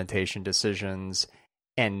implementation decisions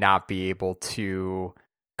and not be able to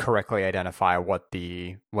correctly identify what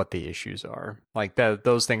the issues are. Like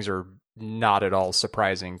those things are not at all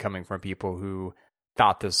surprising coming from people who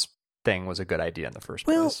thought this thing was a good idea in the first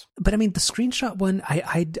place. But I mean, the screenshot one,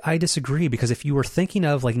 I disagree, because if you were thinking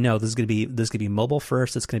of like, no, this is gonna be mobile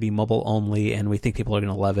first, it's gonna be mobile only, and we think people are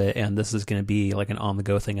gonna love it, and this is gonna be like an on the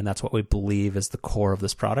go thing, and that's what we believe is the core of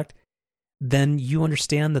this product, then you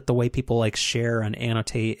understand that the way people like share and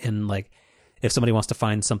annotate, and like if somebody wants to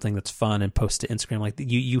find something that's fun and post to Instagram, like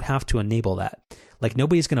you have to enable that. Like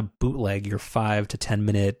nobody's gonna bootleg your 5 to 10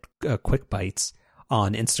 minute quick bites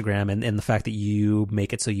on Instagram, and the fact that you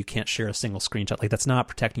make it so you can't share a single screenshot, like that's not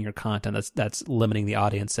protecting your content. That's limiting the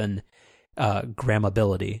audience and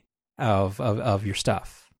grammability of your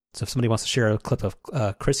stuff. So if somebody wants to share a clip of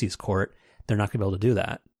Chrissy's court, they're not going to be able to do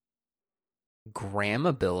that.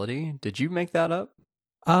 Grammability? Did you make that up?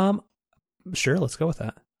 Sure, let's go with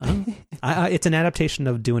that. It's an adaptation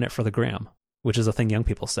of doing it for the gram, which is a thing young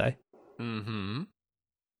people say. Mm-hmm.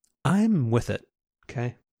 I'm with it.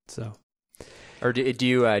 Okay, so. Or do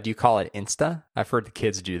you call it Insta? I've heard the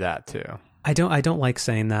kids do that too. I don't like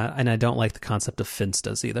saying that, and I don't like the concept of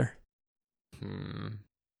Finstas either.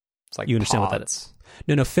 It's like you understand what that is.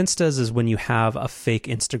 No, Finstas is when you have a fake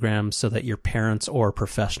Instagram so that your parents or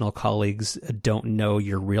professional colleagues don't know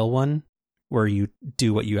your real one, where you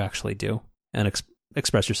do what you actually do and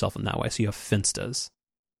express yourself in that way. So you have Finstas.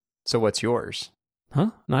 So what's yours?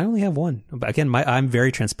 Huh? No, I only have one. But again, I'm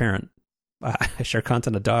very transparent. I share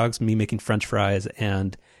content of dogs, me making French fries,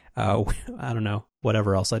 and I don't know,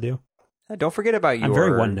 whatever else I do. Don't forget about your... I'm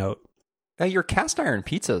very one note. Your cast iron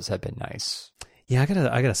pizzas have been nice. Yeah, I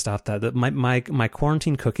gotta stop that. My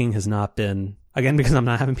quarantine cooking has not been, again, because I'm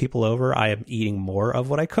not having people over. I am eating more of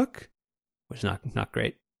what I cook, which is not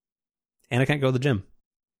great, and I can't go to the gym.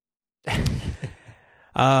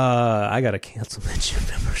 I gotta cancel my gym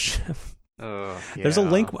membership. Yeah. There's a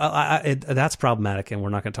link. That's problematic, and we're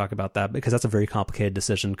not going to talk about that because that's a very complicated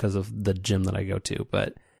decision because of the gym that I go to.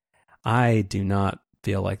 But I do not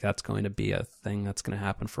feel like that's going to be a thing that's going to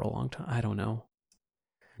happen for a long time. I don't know.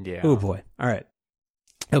 Yeah. Oh boy. All right.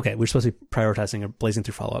 Okay, we're supposed to be prioritizing or blazing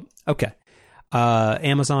through follow-up. Okay.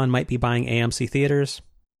 Amazon might be buying AMC theaters.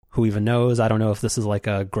 Who even knows? I don't know if this is like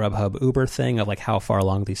a Grubhub Uber thing of like how far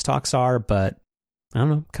along these talks are, but I don't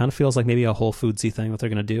know. Kind of feels like maybe a Whole Foodsy thing that they're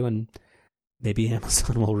going to do, and maybe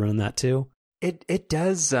Amazon will ruin that too. It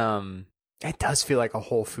does feel like a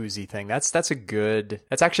Whole Foodsy thing. That's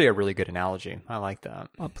actually a really good analogy. I like that.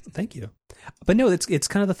 Oh, thank you. But no, it's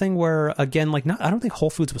kind of the thing where, again, like I don't think Whole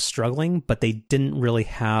Foods was struggling, but they didn't really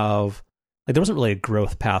have, like, there wasn't really a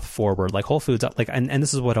growth path forward. Like Whole Foods, like, and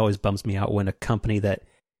this is what always bums me out when a company that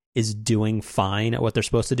is doing fine at what they're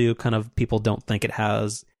supposed to do, kind of people don't think it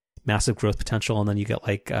has massive growth potential, and then you get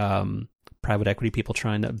like private equity people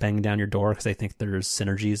trying to bang down your door because they think there's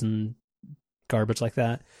synergies and garbage like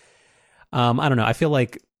that. I don't know. I feel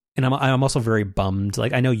like, and I'm also very bummed.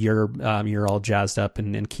 Like, I know you're all jazzed up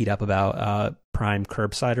and keyed up about Prime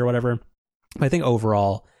curbside or whatever. But I think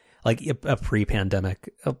overall, like a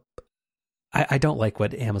pre-pandemic, I don't like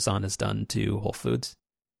what Amazon has done to Whole Foods.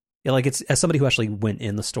 Yeah, like, it's, as somebody who actually went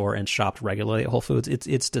in the store and shopped regularly at Whole Foods,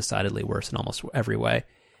 it's decidedly worse in almost every way.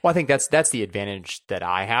 Well, I think that's the advantage that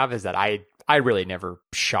I have, is that I really never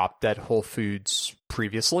shopped at Whole Foods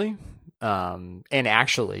previously. And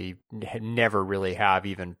actually never really have,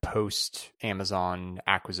 even post Amazon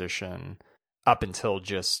acquisition, up until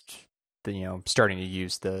just the, starting to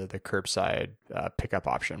use the curbside pickup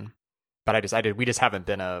option. But we just haven't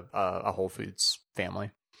been a Whole Foods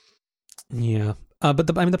family. Yeah. But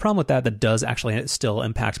the problem with that does actually still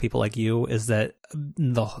impact people like you is that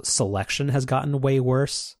the selection has gotten way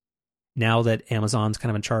worse now that Amazon's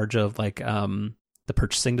kind of in charge of like the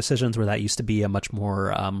purchasing decisions, where that used to be a much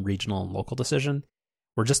more regional and local decision,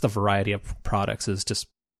 where just the variety of products is just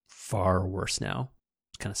far worse now.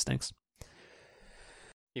 It kind of stinks.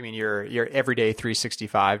 You mean your everyday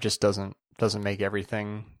 365 just doesn't make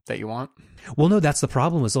everything that you want? Well, no, that's the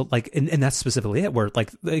problem, is like, and that's specifically it, where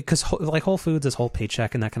like, because like Whole Foods is whole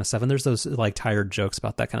paycheck and that kind of stuff, and there's those like tired jokes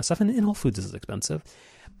about that kind of stuff, and Whole Foods is expensive.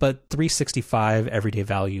 But 365 everyday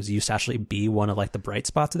values used to actually be one of like the bright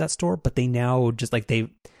spots of that store, but they now just like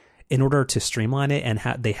in order to streamline it, and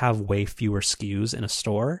they have way fewer SKUs in a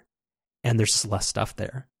store, and there's just less stuff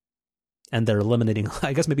there, and they're eliminating.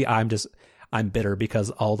 I guess maybe I'm bitter because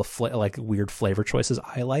all the like weird flavor choices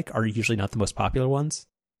I like are usually not the most popular ones,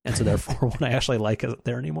 and so therefore what I actually like isn't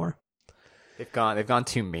there anymore. They've gone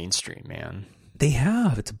too mainstream, man. They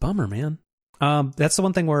have. It's a bummer, man. That's the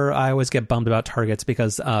one thing where I always get bummed about Targets,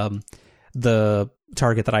 because the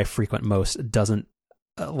Target that I frequent most doesn't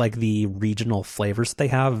like the regional flavors that they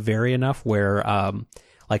have vary enough, where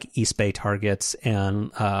like East Bay Targets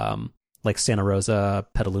and like Santa Rosa,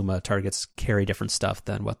 Petaluma Targets carry different stuff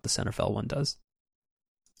than what the Centerville one does.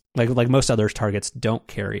 Like most other Targets don't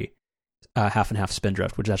carry half and half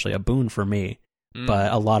Spindrift, which is actually a boon for me.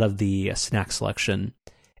 But a lot of the snack selection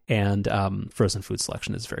and frozen food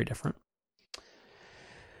selection is very different.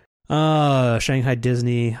 Shanghai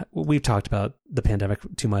Disney, we've talked about the pandemic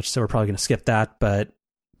too much, so we're probably going to skip that, but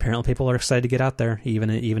apparently people are excited to get out there, even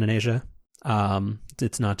in Asia.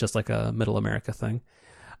 It's not just like a middle America thing.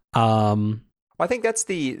 Well, I think that's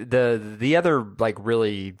the other like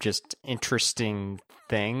really just interesting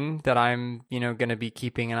thing that I'm, going to be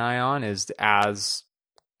keeping an eye on is, as,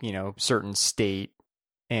 certain state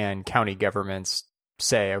and county governments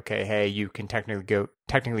say, okay, hey, you can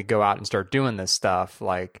technically go out and start doing this stuff,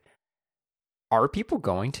 like, are people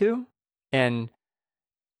going to? And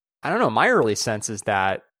I don't know, my early sense is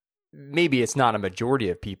that maybe it's not a majority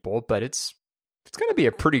of people, but it's going to be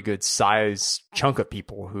a pretty good size chunk of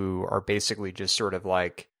people who are basically just sort of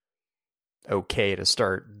like okay to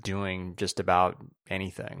start doing just about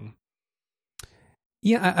anything.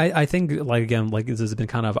 Yeah, I think, like, again, like, this has been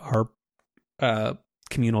kind of our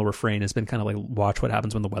communal refrain has been kind of like watch what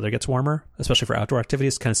happens when the weather gets warmer, especially for outdoor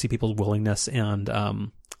activities, kind of see people's willingness and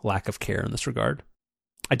lack of care in this regard.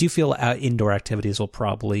 I do feel indoor activities will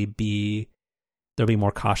probably there'll be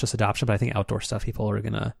more cautious adoption, but I think outdoor stuff people are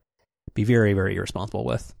going to be very, very irresponsible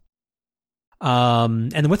with.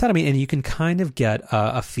 And with that, I mean, and you can kind of get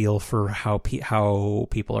a feel for how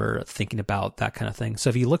people are thinking about that kind of thing.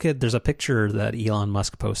 So if you look there's a picture that Elon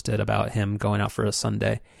Musk posted about him going out for a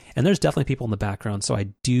Sunday, and there's definitely people in the background. So I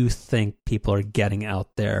do think people are getting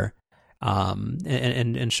out there,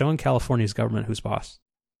 and showing California's government who's boss.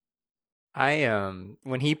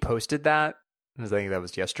 When he posted that, I think that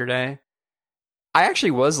was yesterday, I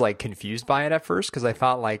actually was like confused by it at first because I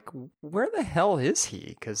thought like, where the hell is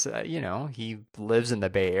he? Because he lives in the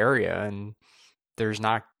Bay Area and there's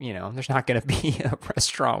not going to be a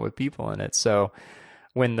restaurant with people in it. So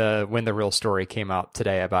when the real story came out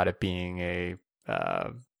today about it being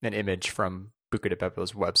an image from Buca di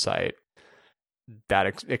Beppo's website,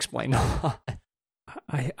 that explained a lot.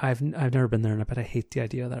 I've never been there, but I hate the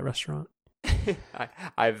idea of that restaurant.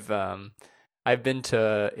 I've been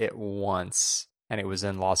to it once. And it was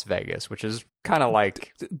in Las Vegas, which is kind of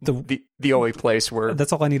like the only place where...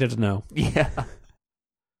 That's all I needed to know. Yeah.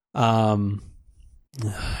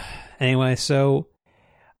 Anyway, so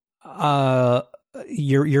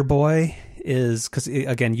your boy is... Because,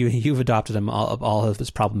 again, you've adopted him, all of his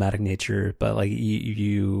problematic nature, but like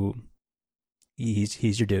he's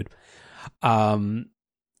your dude.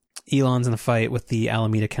 Elon's in a fight with the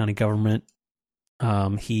Alameda County government.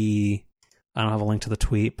 I don't have a link to the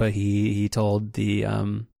tweet, but he told the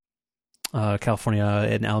California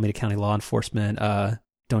and Alameda County law enforcement,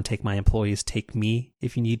 don't take my employees, take me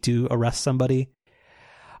if you need to arrest somebody.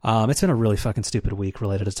 It's been a really fucking stupid week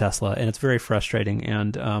related to Tesla, and it's very frustrating.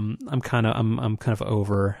 And I'm kind of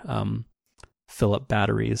over Philip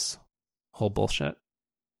Battery's whole bullshit.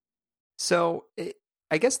 So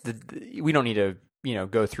I guess we don't need to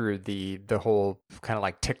go through the whole kind of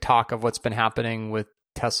like TikTok of what's been happening with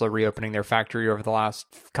Tesla reopening their factory over the last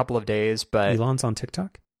couple of days, but Elon's on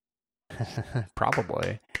TikTok?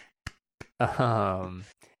 Probably. It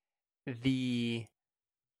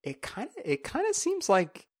kind of seems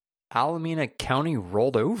like Alameda County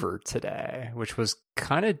rolled over today, which was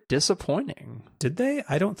kind of disappointing. Did they?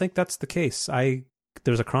 I don't think that's the case.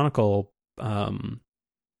 There's a Chronicle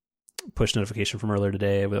push notification from earlier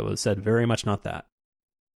today that said very much not that.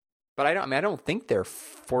 But I don't think they're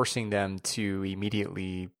forcing them to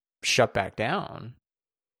immediately shut back down.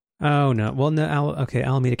 Oh no! Well, no. Okay,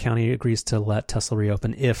 Alameda County agrees to let Tesla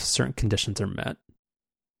reopen if certain conditions are met.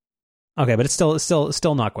 Okay, but it's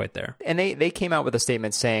still not quite there. And they came out with a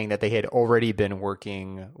statement saying that they had already been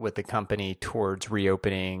working with the company towards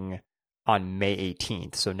reopening on May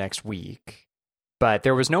 18th, so next week. But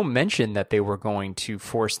there was no mention that they were going to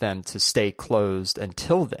force them to stay closed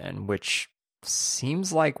until then, which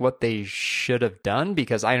seems like what they should have done,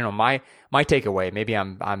 because I don't know, my takeaway, maybe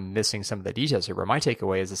I'm missing some of the details here, but my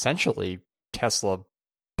takeaway is essentially Tesla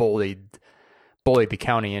bullied the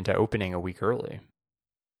county into opening a week early,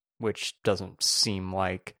 which doesn't seem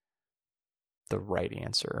like the right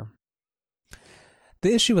answer.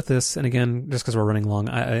 The issue with this, and again, just because we're running long,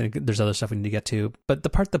 there's other stuff we need to get to, but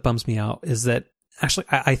the part that bums me out is that actually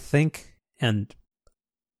I think, and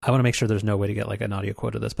I want to make sure there's no way to get like an audio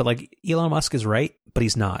quote of this, but like Elon Musk is right, but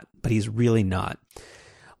he's not. But he's really not.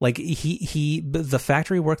 Like the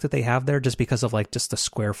factory work that they have there, just because of like just the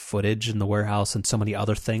square footage in the warehouse and so many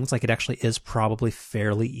other things, like it actually is probably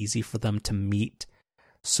fairly easy for them to meet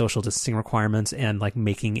social distancing requirements and like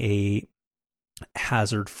making a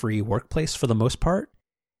hazard-free workplace for the most part.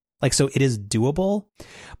 Like, so it is doable,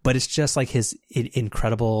 but it's just like his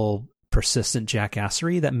incredible persistent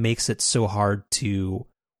jackassery that makes it so hard to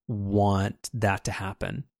want that to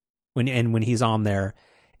happen when he's on there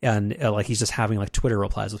and like he's just having like Twitter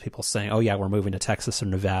replies with people saying, oh yeah, we're moving to Texas or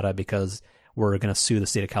Nevada because we're going to sue the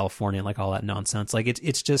state of California and like all that nonsense. Like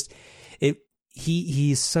it's just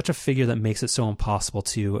he's such a figure that makes it so impossible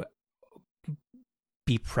to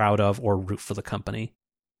be proud of or root for the company.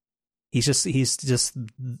 He's just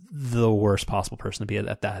the worst possible person to be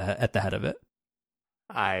at the head of it.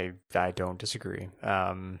 I don't disagree.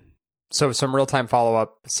 So some real-time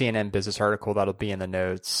follow-up CNN business article that'll be in the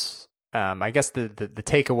notes. I guess the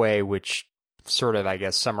takeaway, which sort of, I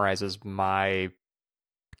guess, summarizes my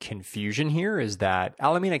confusion here, is that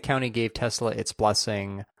Alameda County gave Tesla its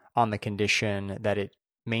blessing on the condition that it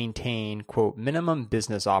maintain, quote, minimum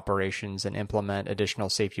business operations and implement additional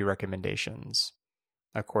safety recommendations,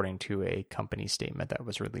 according to a company statement that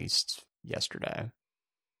was released yesterday.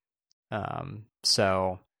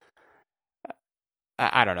 So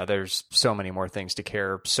I don't know. There's so many more things to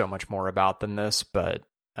care so much more about than this, but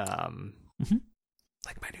like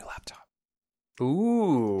my new laptop.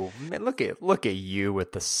 Ooh, man, look at you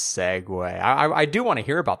with the segue. I do want to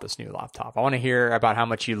hear about this new laptop. I want to hear about how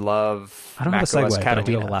much you love. I don't have a segue, but I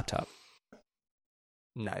do have a laptop.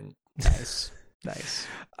 Nice. Nice.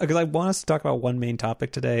 Because I want us to talk about one main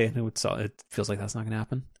topic today, and it feels like that's not going to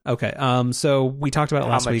happen. Okay, so we talked about it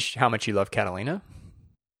last week. How much you love Catalina?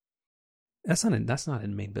 That's not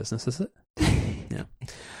in main business, is it? Yeah.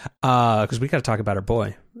 Because we got to talk about our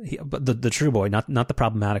boy, but the true boy, not the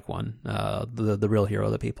problematic one, the real hero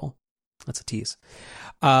of the people. That's a tease.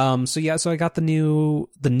 So I got the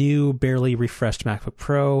new barely refreshed MacBook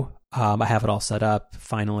Pro. I have it all set up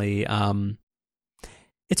finally.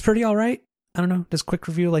 It's pretty all right. I don't know. Just quick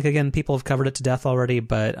review. Like, again, people have covered it to death already,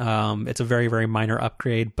 but it's a very, very minor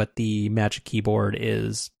upgrade. But the Magic Keyboard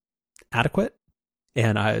is adequate,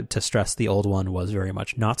 and to stress, the old one was very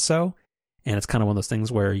much not so. And it's kind of one of those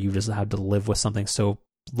things where you just have to live with something so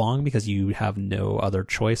long because you have no other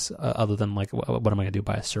choice other than like, what am I going to do?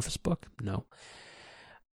 Buy a Surface Book? No.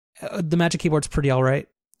 The Magic Keyboard's pretty all right.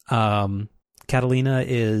 Catalina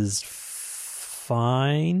is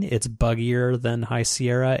fine. It's buggier than High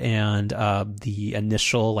Sierra, and the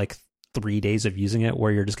initial like 3 days of using it,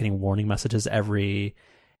 where you're just getting warning messages every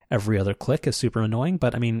other click, is super annoying.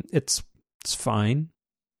 But I mean, it's fine.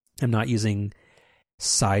 I'm not using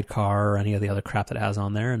Sidecar or any of the other crap that it has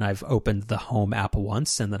on there, and I've opened the Home app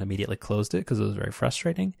once and then immediately closed it because it was very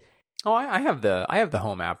frustrating. Oh, I have the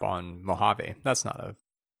Home app on Mojave. That's not a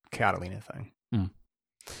Catalina thing.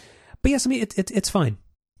 But yes, I mean it's fine.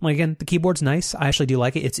 Like, again, the keyboard's nice. I actually do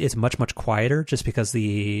like it. It's much quieter just because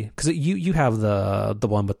you have the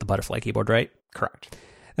one with the butterfly keyboard, right? Correct.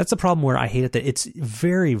 That's the problem where I hate it, that it's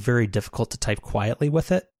very, very difficult to type quietly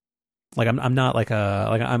with it. Like, I'm not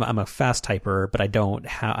I'm a fast typer, but I don't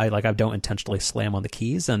intentionally slam on the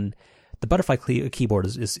keys, and the butterfly keyboard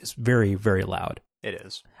is very, very loud. It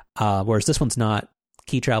is. Whereas this one's not.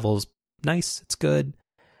 Key travel's nice. It's good.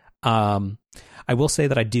 I will say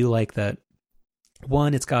that I do like that.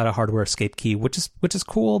 One, it's got a hardware escape key, which is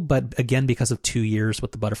cool, but again, because of 2 years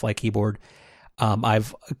with the butterfly keyboard,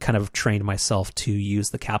 I've kind of trained myself to use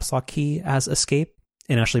the caps lock key as escape.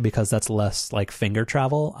 And actually, because that's less like finger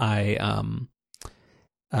travel, I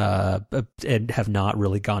have not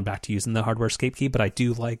really gone back to using the hardware escape key. But I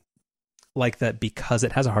do like that because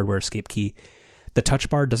it has a hardware escape key, the touch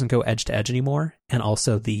bar doesn't go edge to edge anymore, and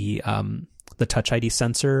also the Touch ID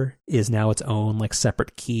sensor is now its own like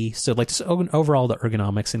separate key. So like just overall, the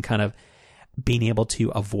ergonomics and kind of being able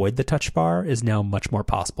to avoid the touch bar is now much more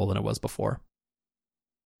possible than it was before.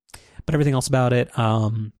 But everything else about it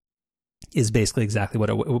is basically exactly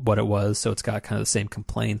what it was. So it's got kind of the same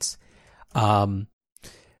complaints. People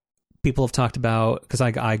have talked about, because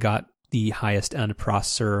I got the highest end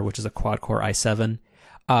processor, which is a quad core i7.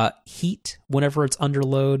 Heat, whenever it's under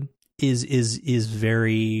load, is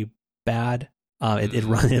very bad.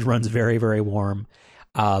 It runs very, very warm.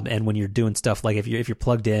 And when you're doing stuff like if you're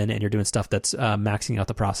plugged in and you're doing stuff that's maxing out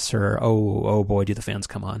the processor, oh boy, do the fans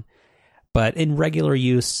come on. But in regular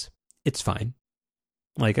use, it's fine.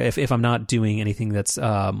 Like if I'm not doing anything that's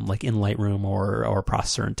like in Lightroom or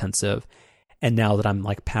processor intensive, and now that I'm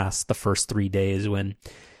like past the first 3 days,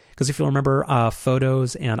 because if you'll remember,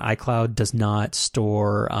 Photos and iCloud does not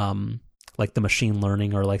store like the machine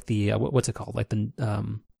learning or like the what's it called, like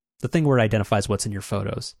the thing where it identifies what's in your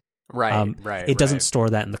photos. Right. It doesn't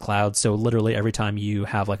store that in the cloud. So literally every time you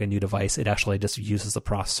have like a new device, it actually just uses the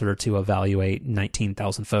processor to evaluate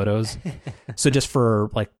 19,000 photos. So just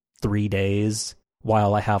for like 3 days,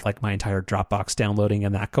 while I have like my entire Dropbox downloading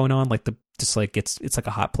and that going on, like it's like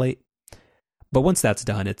a hot plate. But once that's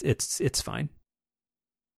done, it's fine.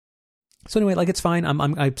 So anyway, like it's fine.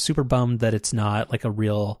 I'm super bummed that it's not like a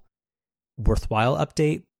real worthwhile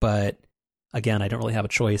update, but again, I don't really have a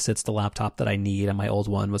choice. It's the laptop that I need, and my old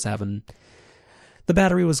one was having the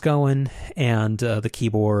battery was going, and the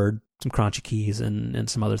keyboard, some crunchy keys, and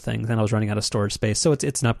some other things, and I was running out of storage space. So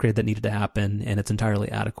it's an upgrade that needed to happen, and it's entirely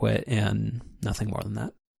adequate, and nothing more than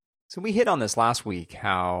that. So we hit on this last week,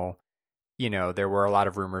 how there were a lot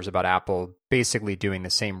of rumors about Apple basically doing the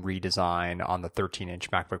same redesign on the 13-inch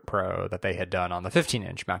MacBook Pro that they had done on the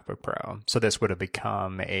 15-inch MacBook Pro. So this would have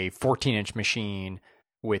become a 14-inch machine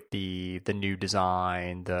with the new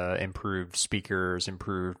design, the improved speakers,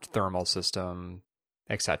 improved thermal system,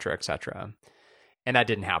 et cetera, et cetera. And that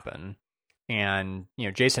didn't happen. And,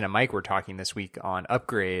 Jason and Mike were talking this week on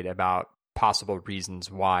Upgrade about possible reasons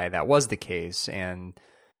why that was the case. And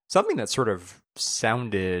something that sort of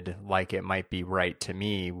sounded like it might be right to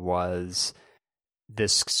me was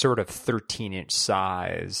this sort of 13-inch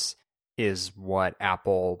size is what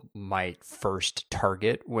Apple might first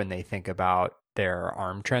target when they think about their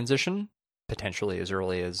ARM transition, potentially as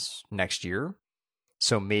early as next year.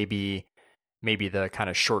 So maybe the kind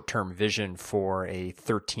of short-term vision for a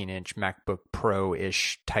 13-inch MacBook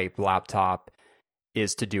Pro-ish type laptop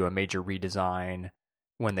is to do a major redesign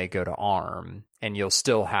when they go to ARM, and you'll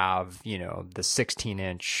still have, the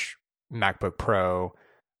 16-inch MacBook Pro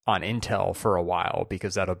on Intel for a while,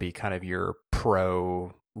 because that'll be kind of your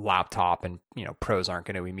Pro laptop, and pros aren't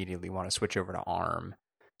going to immediately want to switch over to ARM.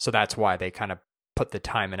 So that's why they kind of put the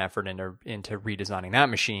time and effort into redesigning that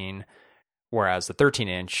machine. Whereas the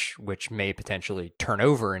 13-inch, which may potentially turn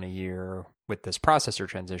over in a year with this processor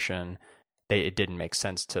transition, it didn't make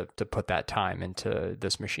sense to put that time into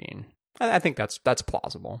this machine. I think that's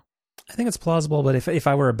plausible. I think it's plausible, but if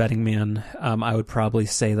I were a betting man, I would probably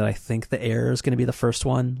say that I think the Air is going to be the first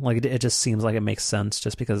one. Like it just seems like it makes sense,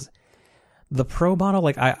 just because the Pro model,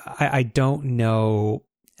 like I don't know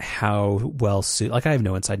how well suited. Like I have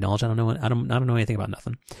no inside knowledge. I don't know anything about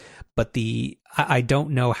nothing. But I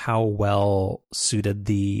don't know how well suited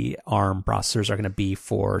the ARM processors are going to be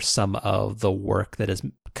for some of the work that is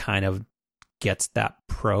kind of gets that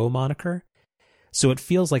Pro moniker. So it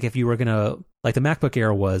feels like if you were going to, like the MacBook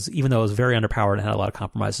Air was, even though it was very underpowered and had a lot of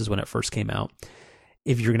compromises when it first came out,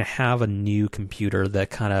 if you're going to have a new computer that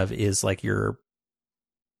kind of is like your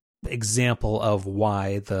example of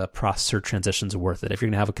why the processor transition's worth it, if you're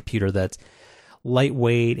going to have a computer that's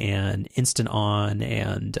lightweight and instant on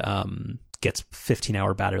and gets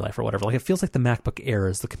 15-hour battery life or whatever, like it feels like the MacBook Air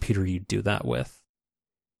is the computer you do that with,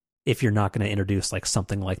 if you're not going to introduce like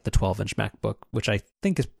something like the 12-inch MacBook, which I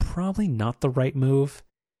think is probably not the right move.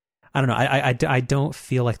 I don't know. I don't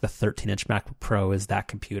feel like the 13-inch MacBook Pro is that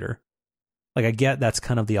computer. Like I get that's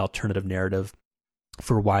kind of the alternative narrative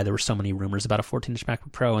for why there were so many rumors about a 14-inch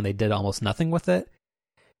MacBook Pro and they did almost nothing with it.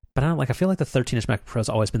 But I feel like the 13-inch MacBook Pro has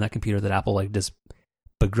always been that computer that Apple like just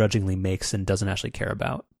begrudgingly makes and doesn't actually care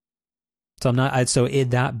about. So I'm not.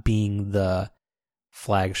 That being the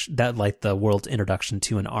flagship, that like the world's introduction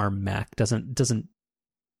to an ARM Mac doesn't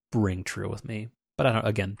ring true with me. But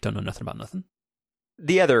I don't know nothing about nothing.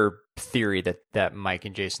 The other theory that Mike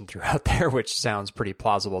and Jason threw out there, which sounds pretty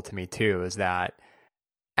plausible to me too, is that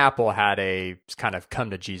Apple had a kind of come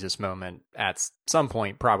to Jesus moment at some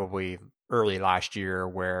point, probably early last year,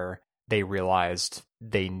 where they realized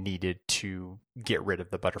they needed to get rid of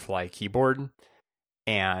the butterfly keyboard,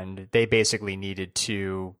 and they basically needed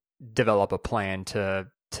to develop a plan to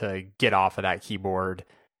get off of that keyboard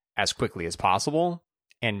as quickly as possible.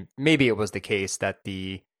 And maybe it was the case that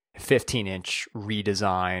the 15-inch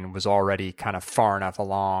redesign was already kind of far enough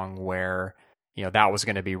along where that was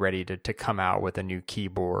going to be ready to come out with a new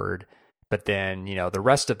keyboard, but then the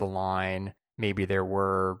rest of the line, maybe there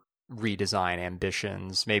were redesign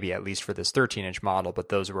ambitions, maybe at least for this 13-inch model, but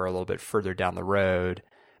those were a little bit further down the road.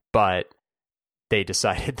 But they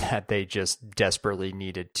decided that they just desperately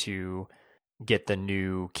needed to get the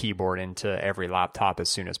new keyboard into every laptop as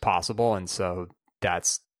soon as possible, and so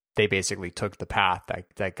they basically took the path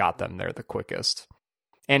that got them there the quickest.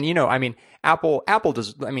 And Apple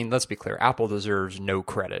does. Let's be clear. Apple deserves no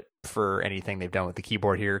credit for anything they've done with the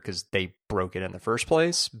keyboard here because they broke it in the first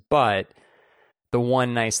place. But the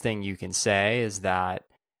one nice thing you can say is that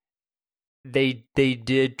they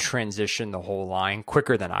did transition the whole line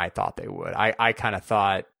quicker than I thought they would. I kind of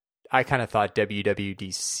thought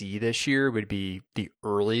WWDC this year would be the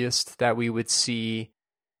earliest that we would see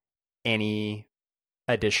any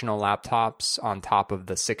additional laptops on top of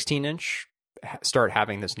the 16-inch start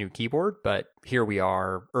having this new keyboard. But here we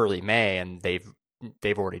are early May and they've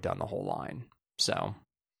already done the whole line. So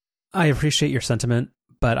I appreciate your sentiment,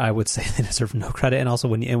 but I would say they deserve no credit. And also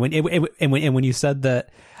when you said that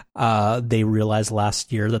they realized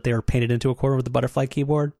last year that they were painted into a corner with the butterfly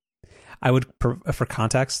keyboard, I would, for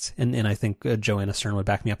context, and I think Joanna Stern would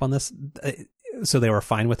back me up on this. So they were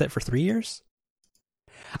fine with it for 3 years.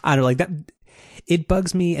 I don't like that. It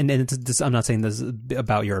bugs me, and I'm not saying this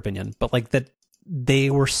about your opinion, but like that they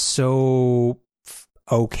were so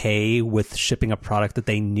okay with shipping a product that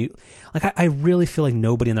they knew. Like I really feel like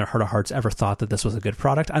nobody in their heart of hearts ever thought that this was a good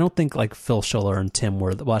product. I don't think like Phil Schiller and Tim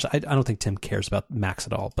were. Well, I don't think Tim cares about Macs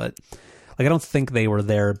at all, but like I don't think they were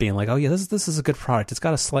there being like, oh yeah, this is a good product. It's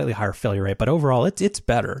got a slightly higher failure rate, but overall it's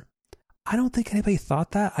better. I don't think anybody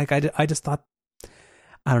thought that. Like I just thought,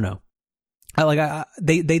 I don't know.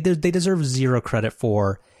 They deserve zero credit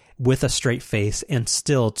for, with a straight face and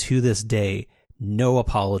still to this day, no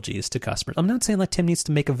apologies to customers. I'm not saying like Tim needs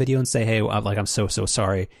to make a video and say, hey, I'm so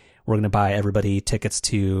sorry. we're going to buy everybody tickets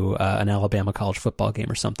to an Alabama college football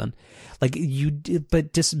game or something. Like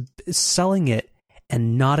but just selling it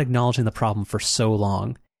and not acknowledging the problem for so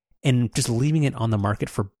long and just leaving it on the market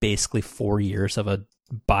for basically 4 years of a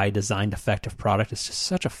by design defective product is just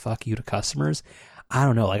such a fuck you to customers. I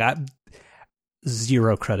don't know. Like,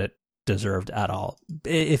 zero credit deserved at all.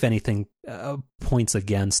 If anything, points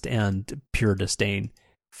against and pure disdain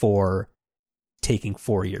for taking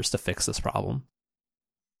 4 years to fix this problem.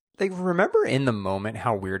 Like, remember in the moment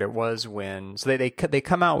how weird it was when they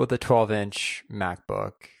come out with a 12-inch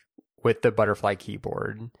MacBook with the butterfly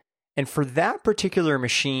keyboard, and for that particular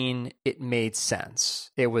machine, it made sense.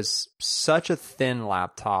 It was such a thin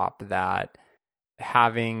laptop that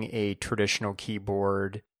having a traditional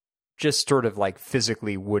keyboard just sort of like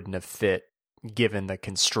physically wouldn't have fit given the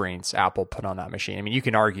constraints Apple put on that machine. I mean, you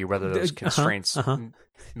can argue whether those constraints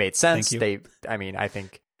made sense. I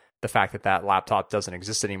think the fact that laptop doesn't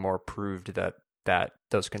exist anymore proved that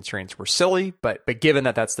those constraints were silly, but given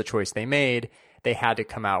that that's the choice they made, they had to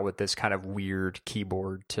come out with this kind of weird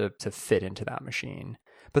keyboard to fit into that machine.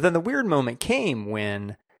 But then the weird moment came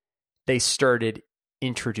when they started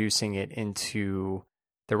introducing it into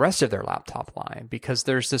the rest of their laptop line, because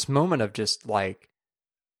there's this moment of just like,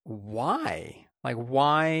 why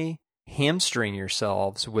hamstring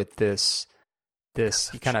yourselves with this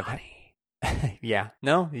kind of yeah,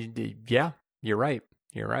 you're right.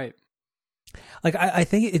 Like, I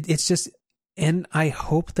think it's just, and I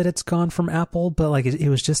hope that it's gone from Apple, but like it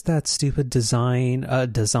was just that stupid design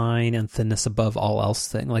and thinness above all else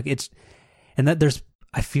thing. Like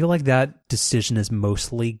I feel like that decision is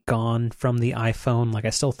mostly gone from the iPhone. Like, I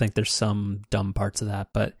still think there's some dumb parts of that,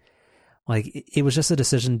 but like it was just a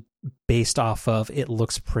decision based off of it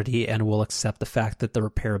looks pretty and we'll accept the fact that the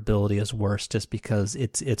repairability is worse just because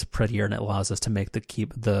it's prettier and it allows us to make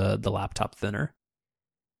the laptop thinner.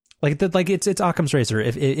 Like it's Occam's razor.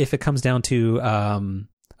 If it comes down to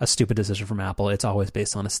a stupid decision from Apple, it's always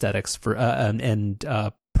based on aesthetics for and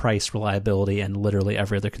price, reliability, and literally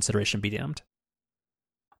every other consideration be damned.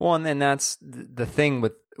 Well, and then that's the thing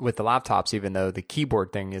with the laptops. Even though the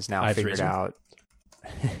keyboard thing is now figured out,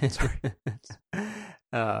 the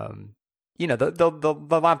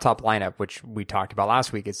laptop lineup, which we talked about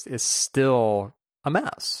last week, is still a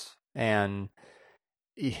mess, and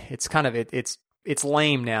it's kind of it's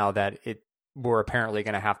lame now that we're apparently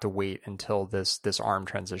going to have to wait until this ARM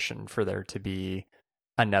transition for there to be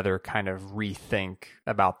another kind of rethink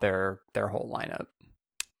about their whole lineup.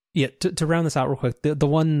 Yeah, to round this out real quick, the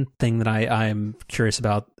one thing that I'm curious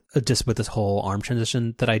about just with this whole ARM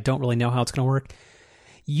transition that I don't really know how it's going to work.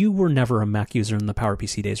 You were never a Mac user in the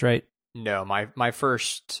PowerPC days, right? No, my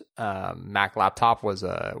first Mac laptop was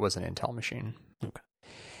an Intel machine. Okay.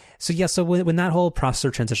 So when that whole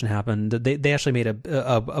processor transition happened, they actually made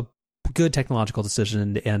a good technological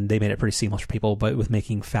decision, and they made it pretty seamless for people, but with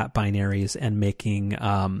making fat binaries and making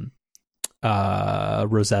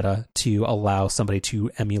Rosetta to allow somebody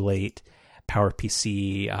to emulate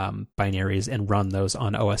PowerPC binaries and run those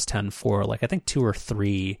on OS X for like I think 2 or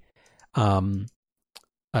 3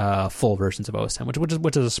 full versions of OS X,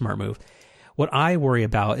 which is a smart move. What I worry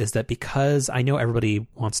about is that because I know everybody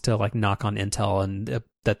wants to like knock on Intel and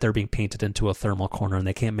that they're being painted into a thermal corner and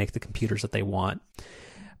they can't make the computers that they want,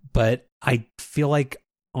 but I feel like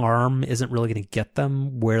ARM isn't really going to get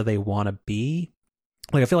them where they want to be.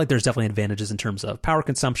 Like I feel like there's definitely advantages in terms of power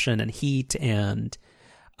consumption and heat and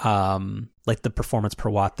like the performance per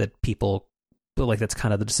watt that people like. That's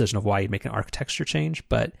kind of the decision of why you'd make an architecture change,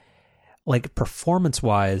 but like performance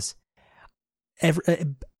wise,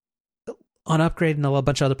 on Upgrade and a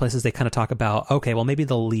bunch of other places, they kind of talk about, okay, well, maybe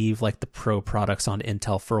they'll leave like the pro products on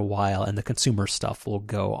Intel for a while and the consumer stuff will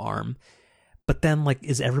go ARM. But then like,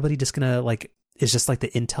 is everybody just going to like, is just like the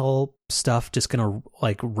Intel stuff just going to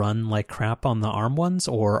like run like crap on the ARM ones?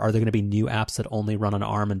 Or are there going to be new apps that only run on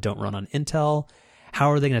ARM and don't run on Intel?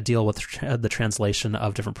 How are they going to deal with the translation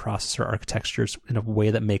of different processor architectures in a way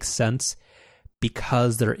that makes sense?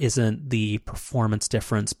 Because there isn't the performance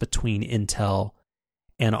difference between Intel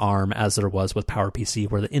and ARM as there was with PowerPC,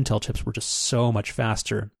 where the Intel chips were just so much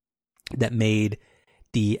faster that made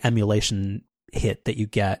the emulation hit that you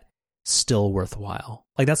get still worthwhile.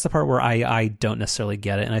 Like that's the part where I don't necessarily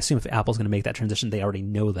get it. And I assume if Apple's going to make that transition, they already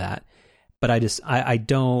know that. But I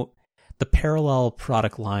don't, the parallel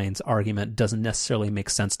product lines argument doesn't necessarily make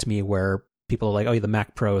sense to me, where people are like, oh, yeah, the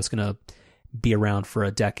Mac Pro is going to be around for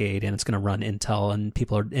a decade and it's going to run Intel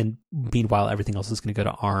and meanwhile everything else is going to go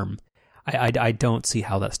to ARM. I don't see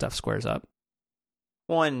how that stuff squares up.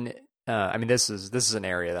 One, I mean, this is an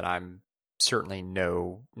area that I'm certainly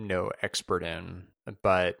no expert in,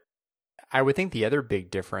 but I would think the other big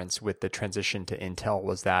difference with the transition to Intel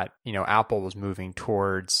was that, Apple was moving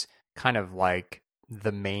towards kind of like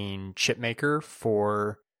the main chip maker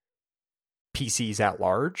for PCs at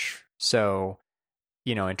large. So,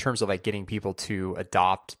 in terms of like getting people to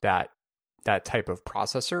adopt that type of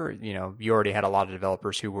processor, you already had a lot of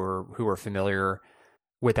developers who were familiar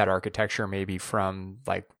with that architecture, maybe from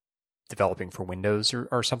like developing for Windows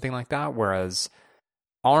or something like that. Whereas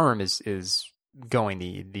ARM is going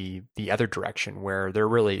the other direction, where there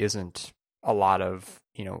really isn't a lot of,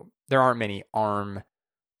 there aren't many ARM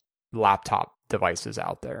laptop devices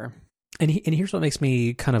out there. And here's what makes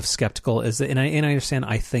me kind of skeptical is that, and I understand,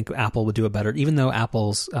 I think Apple would do it better, even though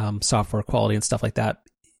Apple's software quality and stuff like that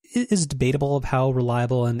is debatable of how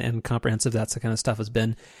reliable and comprehensive that kind of stuff has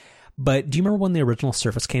been. But do you remember when the original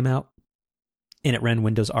Surface came out and it ran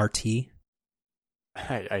Windows RT?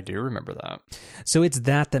 I do remember that. So it's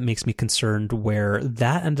that makes me concerned, where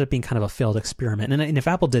that ended up being kind of a failed experiment. And if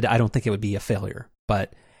Apple did it, I don't think it would be a failure.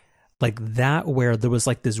 But like that, where there was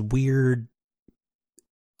like this weird,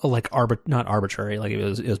 like not arbitrary, like it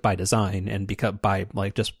was by design and because by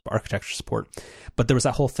like just architecture support. But there was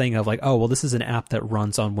that whole thing of like, oh, well, this is an app that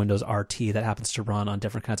runs on Windows RT that happens to run on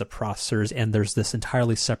different kinds of processors, and there's this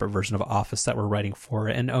entirely separate version of Office that we're writing for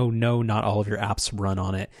it. And oh no, not all of your apps run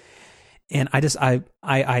on it. And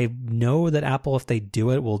I know that Apple, if they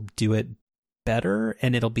do it, will do it better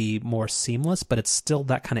and it'll be more seamless, but it's still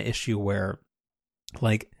that kind of issue where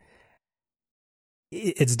like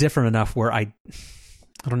it's different enough where I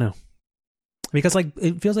don't know. Because like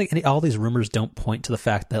it feels like all these rumors don't point to the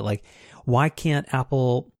fact that like, why can't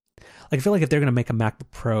Apple, like I feel like if they're going to make a MacBook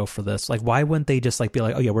Pro for this, like why wouldn't they just like be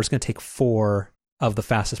like, oh yeah, we're just going to take 4 of the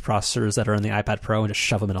fastest processors that are in the iPad Pro and just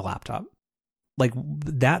shove them in a laptop. Like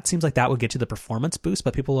that seems like that would get you the performance boost,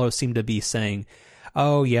 but people always seem to be saying,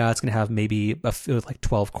 oh yeah, it's going to have maybe like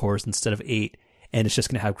 12 cores instead of 8, and it's just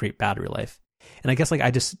going to have great battery life. And I guess like I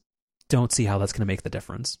just don't see how that's going to make the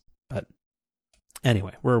difference. But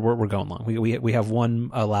anyway, we're going long. We have one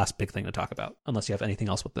last big thing to talk about, unless you have anything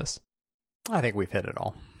else with this. I think we've hit it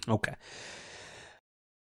all. Okay.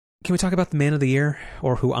 Can we talk about the man of the year,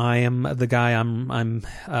 or who I am, the guy I'm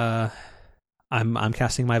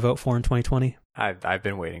casting my vote for in 2020? I've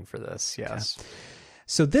been waiting for this. Yes. Okay.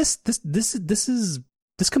 So this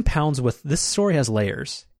compounds with, this story has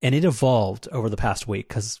layers, and it evolved over the past week,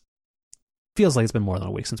 because it feels like it's been more than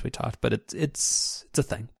a week since we talked, but it's a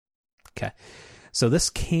thing. Okay. So this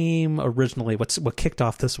came originally, what kicked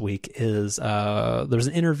off this week is there's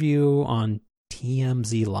an interview on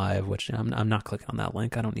TMZ Live, which I'm not clicking on that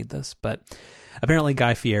link. I don't need this, but apparently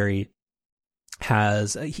Guy Fieri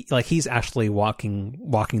he's actually walking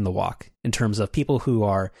the walk in terms of people who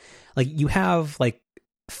are like, you have like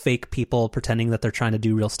fake people pretending that they're trying to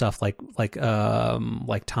do real stuff, like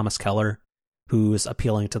Thomas Keller, who's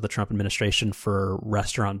appealing to the Trump administration for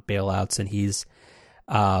restaurant bailouts, and he's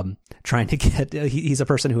trying to get, he's a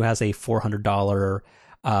person who has a $400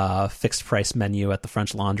 fixed price menu at the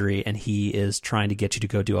French Laundry, and he is trying to get you to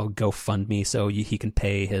go do a GoFundMe so he can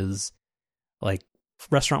pay his like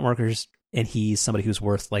restaurant workers, and he's somebody who's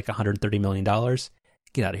worth like $130 million.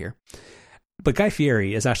 Get out of here. But Guy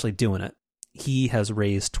Fieri is actually doing it. He has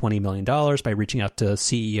raised $20 million by reaching out to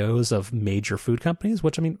CEOs of major food companies,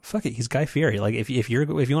 which, I mean, fuck it, he's Guy Fieri. Like if you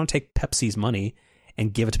want to take Pepsi's money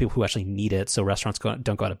and give it to people who actually need it so restaurants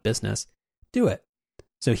don't go out of business, do it.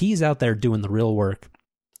 So he's out there doing the real work,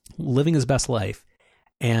 living his best life,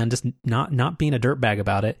 and just not being a dirtbag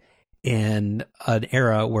about it in an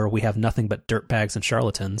era where we have nothing but dirtbags and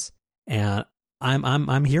charlatans. And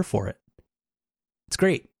I'm here for it. It's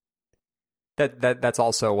great. That's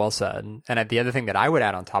also well said. And the other thing that I would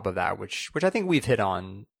add on top of that, which I think we've hit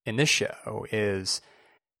on in this show, is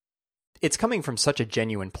it's coming from such a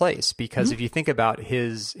genuine place, because if you think about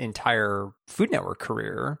his entire Food Network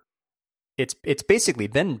career, it's basically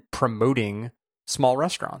been promoting small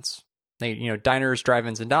restaurants, diners,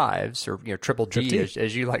 drive-ins, and dives, or triple G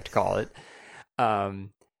as you like to call it.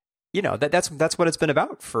 That's what it's been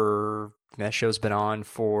about for, that show's been on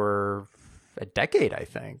for a decade, I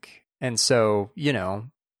think. And so,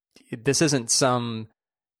 this isn't some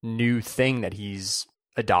new thing that he's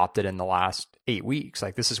adopted in the last 8 weeks.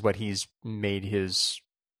 Like, this is what he's made his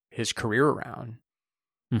career around.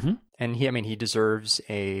 Mm-hmm. And he deserves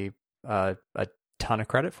a ton of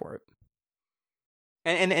credit for it.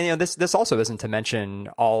 And this also isn't to mention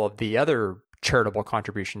all of the other charitable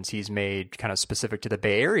contributions he's made kind of specific to the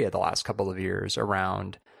Bay Area the last couple of years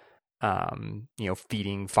around,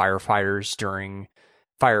 feeding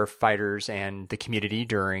firefighters and the community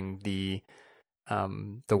during the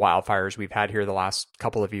wildfires we've had here the last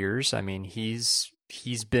couple of years. I mean, he's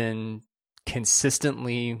been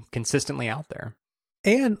consistently out there.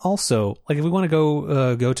 And also, like, if we want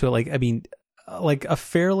to go to it, like, I mean, like a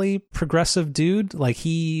fairly progressive dude, like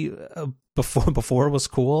he before it was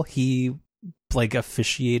cool, he like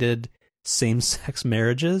officiated same-sex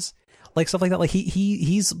marriages, like stuff like that. Like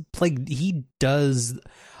he's like, he does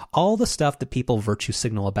all the stuff that people virtue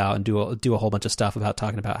signal about and do a whole bunch of stuff about,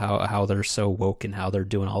 talking about how they're so woke and how they're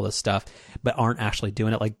doing all this stuff, but aren't actually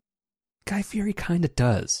doing it. Like Guy Fieri kind of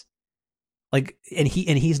does. Like, and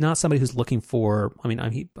he's not somebody who's looking for, I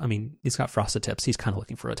mean, he's got frosted tips. He's kind of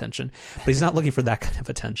looking for attention, but he's not looking for that kind of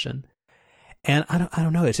attention. And I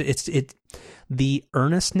don't know. It's the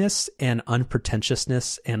earnestness and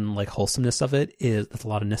unpretentiousness and like wholesomeness of it is, with a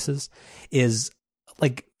lot of nisses, is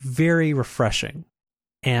like very refreshing.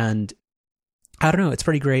 And I don't know, it's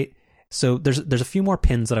pretty great. So there's a few more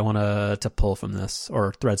pins that I want to pull from this,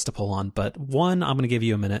 or threads to pull on, but one, I'm going to give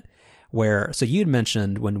you a minute. Where, so you'd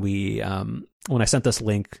mentioned when I sent this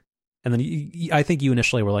link, and then I think you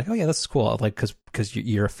initially were like, "Oh yeah, this is cool," like because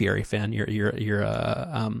you're a Fieri fan, you're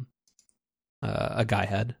a guy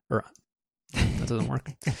head, or that doesn't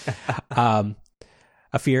work. A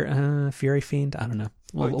Fieri fiend, I don't know.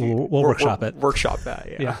 We'll workshop it. Workshop that,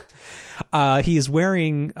 yeah. He is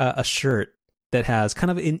wearing a shirt that has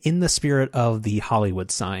kind of in the spirit of the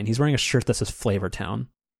Hollywood sign. He's wearing a shirt that says Flavortown,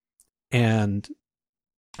 and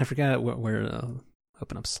I forgot where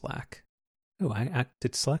open up Slack. Oh,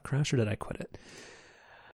 did Slack crash or did I quit it?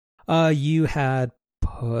 You had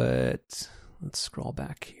put, let's scroll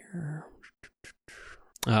back here.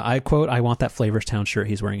 I quote, "I want that Flavortown shirt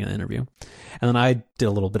he's wearing in the interview." And then I did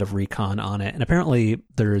a little bit of recon on it. And apparently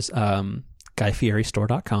there's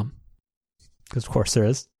GuyFieriStore.com, because of course there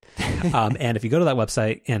is. And if you go to that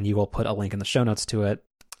website, and you will put a link in the show notes to it,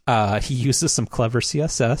 he uses some clever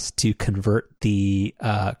CSS to convert the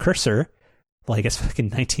cursor, well, I guess back in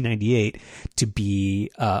 1998, to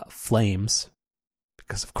be flames,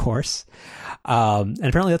 because of course. And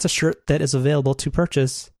apparently that's a shirt that is available to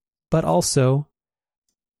purchase, but also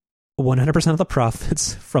 100% of the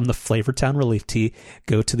profits from the Flavortown Relief Tea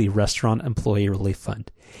go to the Restaurant Employee Relief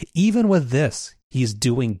Fund. Even with this, he's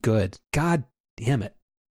doing good. God damn it.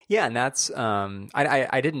 Yeah, and that's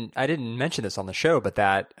I didn't mention this on the show, but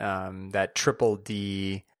that Triple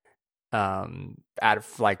D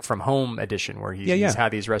like from home edition, where he's had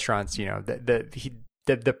these restaurants, you know,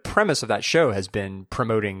 the premise of that show has been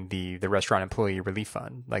promoting the Restaurant Employee Relief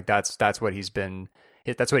Fund. Like that's what he's been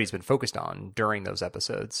focused on during those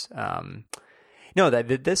episodes. No,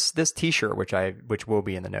 that this T-shirt, which will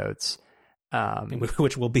be in the notes,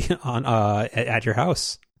 which will be on at your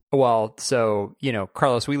house. Well, so, you know,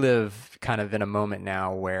 Carlos, we live kind of in a moment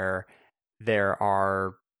now where there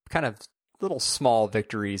are kind of little small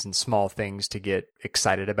victories and small things to get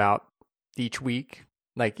excited about each week.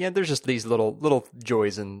 Like, yeah, there's just these little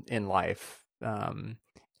joys in life. And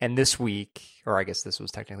this week, or I guess this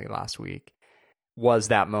was technically last week, was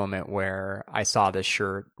that moment where I saw this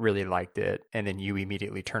shirt, really liked it, and then you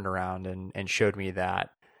immediately turned around and showed me that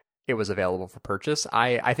it was available for purchase.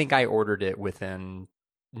 I think I ordered it within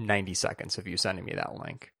 90 seconds of you sending me that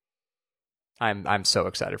link. I'm so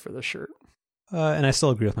excited for this shirt. And I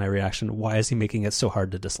still agree with my reaction. Why is he making it so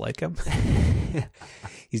hard to dislike him?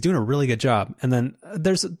 He's doing a really good job. And then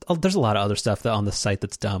there's a lot of other stuff that on the site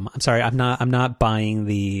that's dumb. I'm sorry, I'm not buying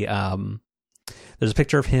the there's a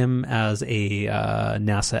picture of him as a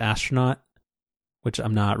NASA astronaut, which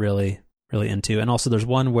I'm not really into. And also there's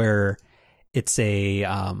one where it's a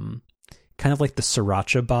kind of like the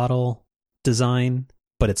sriracha bottle design,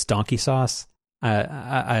 but it's donkey sauce.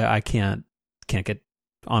 I can't get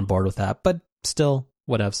on board with that, but still,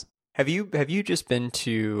 whatevs. Have you just been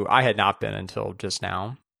to? I had not been until just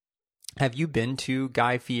now. Have you been to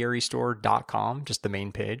GuyFieriStore.com, just the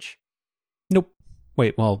main page? Nope.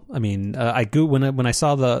 Wait. Well, I mean, when I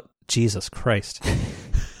saw the Jesus Christ.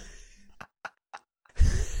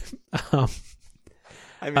 I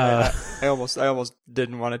mean, I almost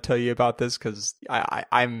didn't want to tell you about this because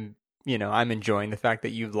I'm enjoying the fact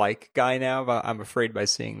that you like Guy now, but I'm afraid by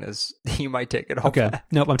seeing this, you might take it all back.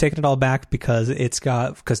 Nope, I'm taking it all back because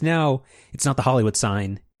now it's not the Hollywood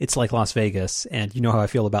sign. It's like Las Vegas, and you know how I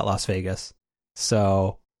feel about Las Vegas.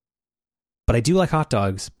 So, but I do like hot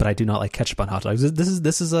dogs, but I do not like ketchup on hot dogs.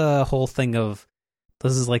 This is a whole thing of,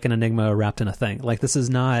 this is like an enigma wrapped in a thing. Like, this is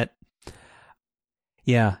not,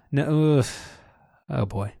 yeah, no, oh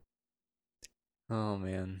boy. Oh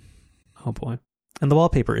man. Oh boy. And the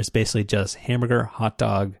wallpaper is basically just hamburger, hot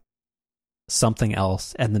dog, something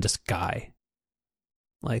else, and then just Guy.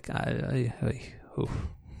 Like, oof.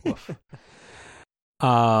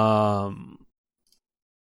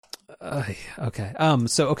 Okay.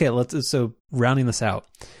 So rounding this out.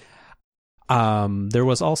 There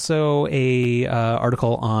was also a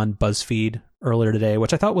article on BuzzFeed earlier today,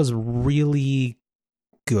 which I thought was really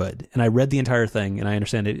good. And I read the entire thing, and I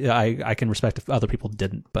understand it. I can respect if other people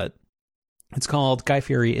didn't, but it's called Guy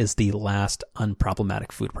Fieri is the Last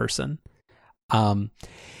Unproblematic Food Person.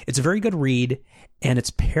 It's a very good read, and it's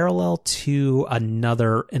parallel to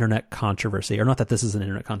another internet controversy. Or not that this is an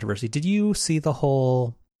internet controversy. Did you see the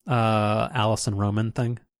whole Alison Roman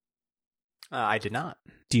thing? I did not.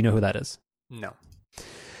 Do you know who that is? No.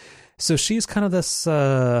 So she's kind of this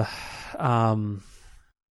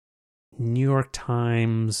New York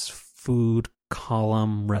Times food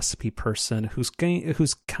column recipe person who's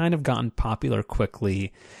kind of gotten popular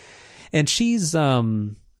quickly, and she's she's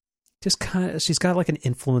got like an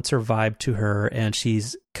influencer vibe to her, and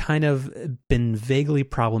she's kind of been vaguely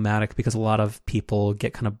problematic because a lot of people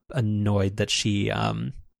get kind of annoyed that she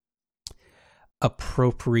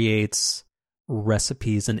appropriates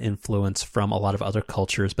recipes and influence from a lot of other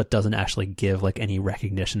cultures, but doesn't actually give like any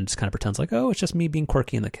recognition. Just kind of pretends like, oh, it's just me being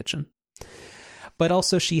quirky in the kitchen. But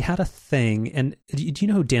also she had a thing, and do you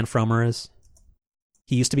know who Dan Frommer is?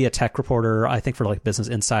 He used to be a tech reporter, I think, for like Business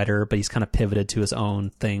Insider, but he's kind of pivoted to his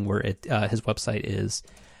own thing where his website is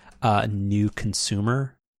New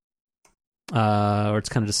Consumer, or it's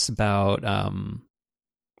kind of just about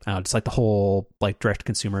just like the whole like direct to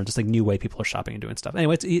consumer, just like new way people are shopping and doing stuff.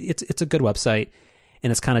 Anyway, it's a good website,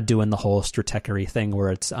 and it's kind of doing the whole stratechery thing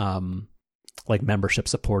where it's like membership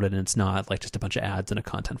supported, and it's not like just a bunch of ads in a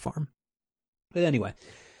content farm. But anyway,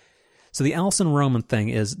 so the Alison Roman thing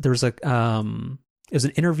is there's a it was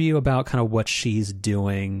an interview about kind of what she's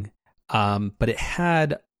doing, but it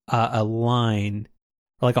had a line,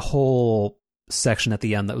 like a whole section at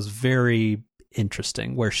the end that was very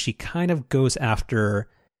interesting, where she kind of goes after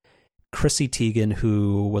Chrissy Teigen,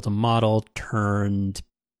 who was a model turned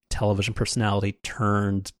television personality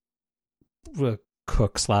turned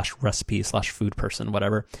cook / recipe / food person,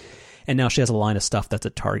 whatever. And now she has a line of stuff that's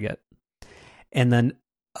at Target. And then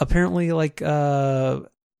apparently like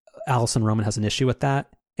Alison Roman has an issue with that.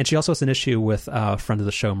 And she also has an issue with a friend of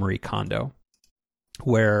the show, Marie Kondo,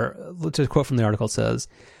 where, to quote from the article, it says,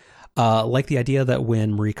 like the idea that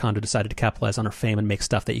when Marie Kondo decided to capitalize on her fame and make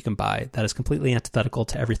stuff that you can buy, that is completely antithetical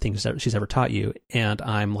to everything she's ever taught you. And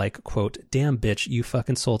I'm like, quote, damn bitch, you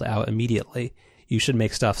fucking sold out immediately. You should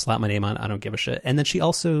make stuff, slap my name on it, I don't give a shit. And then she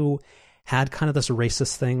also had kind of this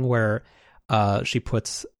racist thing where she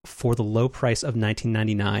puts, for the low price of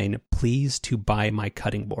 $19.99, please to buy my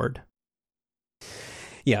cutting board.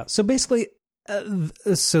 Yeah, so basically,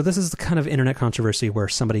 so this is the kind of internet controversy where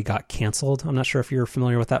somebody got canceled. I'm not sure if you're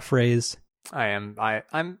familiar with that phrase. I am.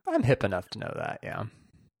 I'm hip enough to know that. Yeah.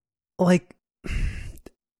 Like,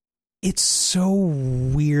 it's so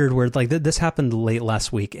weird where like this happened late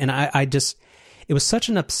last week, and I just, it was such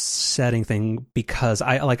an upsetting thing because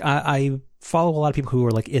I follow a lot of people who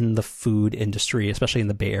are like in the food industry, especially in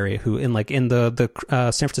the Bay Area, who in the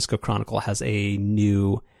San Francisco Chronicle has a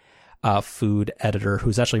new food editor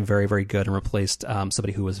who's actually very, very good and replaced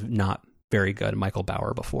somebody who was not very good, Michael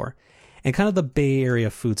Bauer, before. And kind of the Bay Area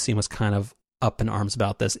food scene was kind of up in arms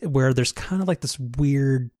about this, where there's kind of like this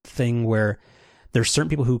weird thing where there's certain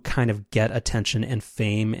people who kind of get attention and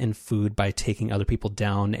fame in food by taking other people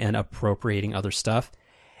down and appropriating other stuff.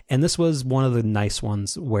 And this was one of the nice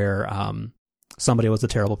ones where somebody was a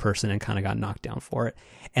terrible person and kind of got knocked down for it.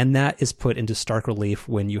 And that is put into stark relief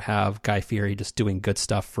when you have Guy Fieri just doing good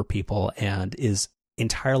stuff for people and is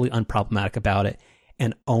entirely unproblematic about it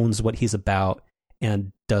and owns what he's about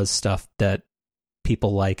and does stuff that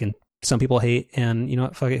people like and some people hate. And you know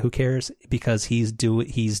what? Fuck it. Who cares? Because he's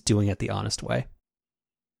doing it the honest way.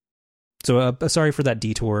 So sorry for that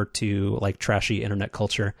detour to like trashy internet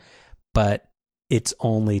culture, but it's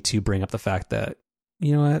only to bring up the fact that,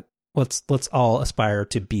 you know what, let's all aspire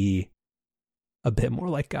to be a bit more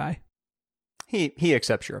like Guy. He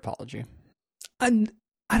accepts your apology. And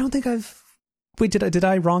I don't think did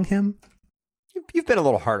I wrong him? You've been a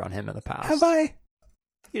little hard on him in the past. Have I?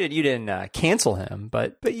 You didn't cancel him,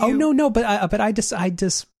 but you. Oh no, but I just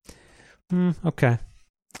okay.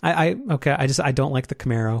 I don't like the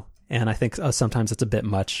Camaro, and I think sometimes it's a bit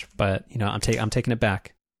much. But you know, I'm taking it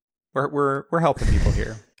back. We're helping people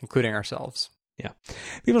here, including ourselves. Yeah,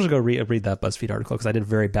 people should go read that BuzzFeed article because I did a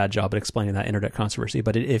very bad job at explaining that internet controversy.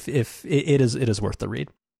 But if it is worth the read.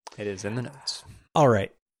 It is in the notes. All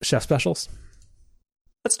right, chef specials.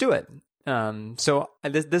 Let's do it. So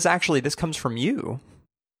this comes from you.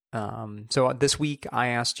 So this week I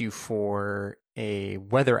asked you for a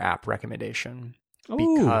weather app recommendation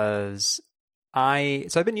because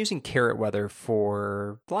I've been using Carrot Weather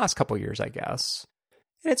for the last couple of years, I guess.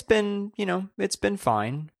 And it's been, it's been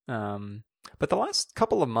fine. But the last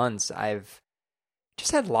couple of months, I've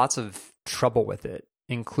just had lots of trouble with it,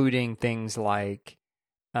 including things like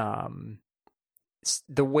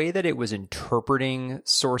the way that it was interpreting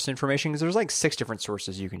source information, because there's like 6 different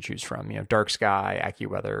sources you can choose from, Dark Sky,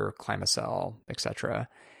 AccuWeather, Climacell, etc.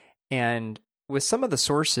 And with some of the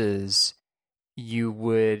sources, you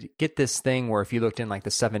would get this thing where if you looked in like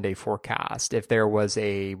the 7-day forecast, if there was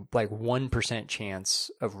a like 1%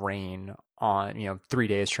 chance of rain on, 3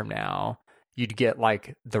 days from now, you'd get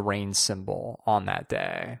like the rain symbol on that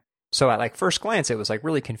day. So at like first glance, it was like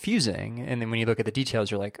really confusing. And then when you look at the details,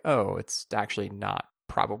 you're like, oh, it's actually not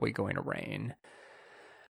probably going to rain.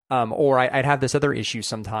 Or I'd have this other issue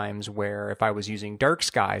sometimes where if I was using Dark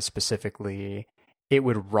Sky specifically, it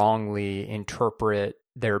would wrongly interpret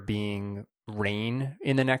there being rain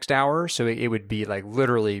in the next hour. So it would be like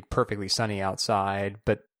literally perfectly sunny outside,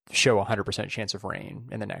 but show 100% chance of rain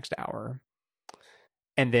in the next hour.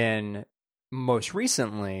 And then most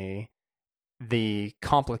recently, the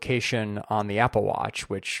complication on the Apple Watch,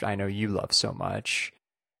 which I know you love so much,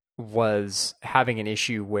 was having an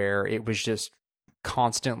issue where it was just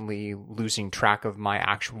constantly losing track of my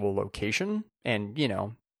actual location. And,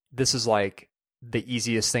 this is like the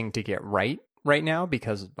easiest thing to get right now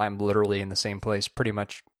because I'm literally in the same place pretty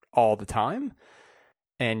much all the time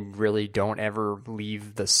and really don't ever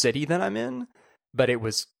leave the city that I'm in. But it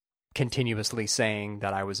was continuously saying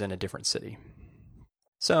that I was in a different city.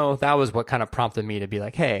 So that was what kind of prompted me to be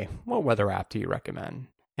like, hey, what weather app do you recommend?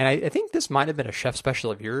 And I think this might have been a chef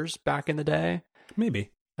special of yours back in the day.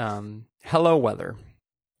 Maybe. Hello Weather.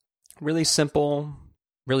 Really simple,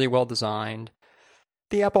 really well designed.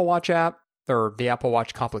 The Apple Watch app, or the Apple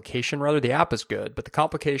Watch complication rather, the app is good, but the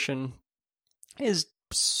complication is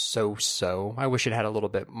so-so. I wish it had a little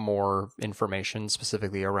bit more information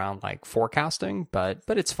specifically around like forecasting, but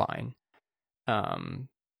it's fine.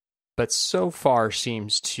 But so far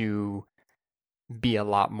seems to be a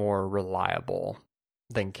lot more reliable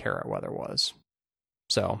than Carrot Weather was.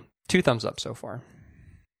 So 2 thumbs up so far.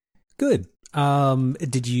 Good.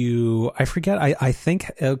 I forget, I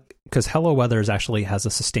think, because Hello Weather actually has a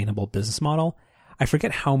sustainable business model. I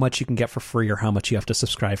forget how much you can get for free or how much you have to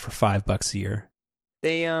subscribe for $5 a year.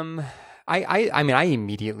 They, I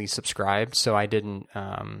immediately subscribed, so I didn't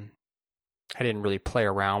really play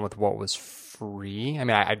around with what was free. I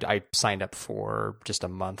mean, I signed up for just a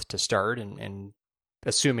month to start, and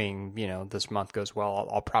assuming this month goes well,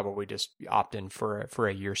 I'll probably just opt in for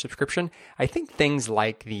a year subscription. I think things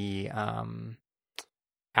like the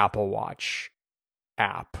Apple Watch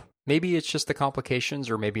app, maybe it's just the complications,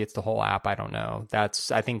 or maybe it's the whole app. I don't know.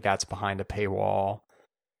 I think that's behind a paywall.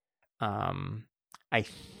 I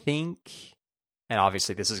think. And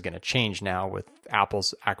obviously this is going to change now with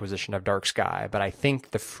Apple's acquisition of Dark Sky, but I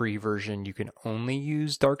think the free version, you can only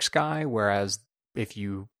use Dark Sky, whereas if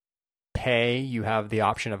you pay, you have the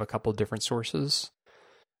option of a couple different sources.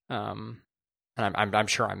 And I'm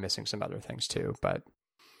sure I'm missing some other things too, but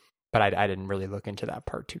I didn't really look into that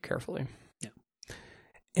part too carefully. Yeah.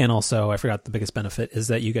 And also, I forgot the biggest benefit is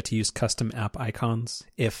that you get to use custom app icons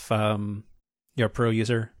if you're a pro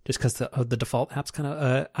user, just because the default app's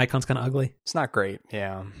icon's kind of ugly. It's not great.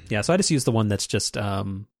 Yeah. Yeah. So I just use the one that's just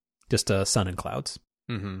sun and clouds.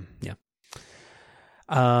 Mm-hmm. Yeah.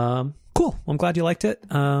 Cool. Well, I'm glad you liked it.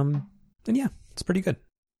 And yeah, it's pretty good.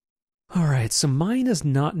 All right. So mine is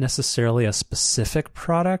not necessarily a specific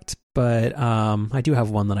product, but I do have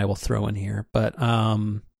one that I will throw in here. But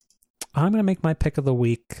I'm going to make my pick of the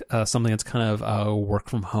week something that's kind of work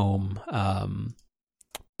from home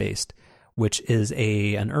based, which is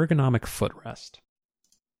an ergonomic footrest.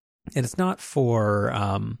 And it's not for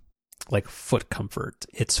like foot comfort.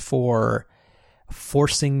 It's for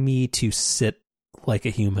forcing me to sit like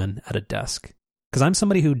a human at a desk. Because I'm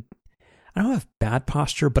somebody who, I don't have bad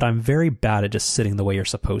posture, but I'm very bad at just sitting the way you're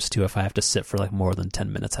supposed to if I have to sit for like more than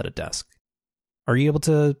 10 minutes at a desk. Are you able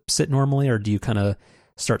to sit normally, or do you kind of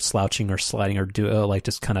start slouching or sliding, or do like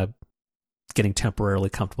just kind of getting temporarily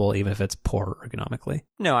comfortable, even if it's poor ergonomically?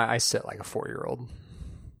 No, I sit like a 4-year-old.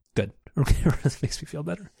 Good. This makes me feel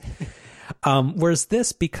better. Whereas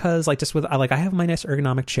this, because like just with, I have my nice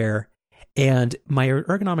ergonomic chair, and my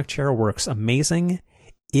ergonomic chair works amazing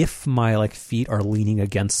if my like feet are leaning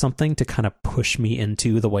against something to kind of push me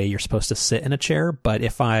into the way you're supposed to sit in a chair. But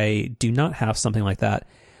if I do not have something like that,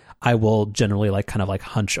 I will generally like kind of like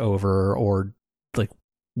hunch over or like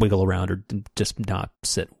wiggle around or just not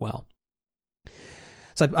sit well.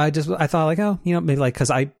 So I thought like, oh, maybe like, cause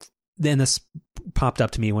then this popped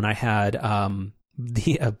up to me when I had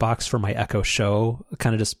the box for my Echo Show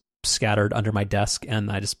kind of just scattered under my desk,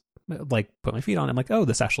 and I just like put my feet on it. I'm like, oh,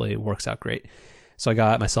 this actually works out great. So I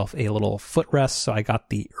got myself a little footrest. So I got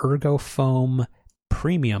the Ergofoam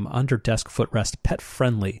Premium Under Desk Footrest, pet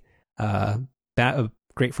friendly,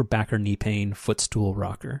 great for back or knee pain, footstool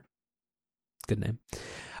rocker. Good name.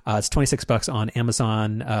 It's $26 on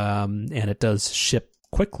Amazon, and it does ship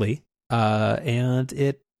quickly, and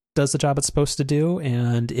it does the job it's supposed to do,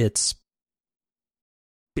 and it's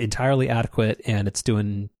entirely adequate, and it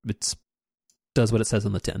does what it says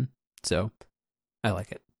on the tin. So I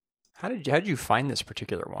like it. How did you find this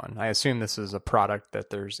particular one? I assume this is a product that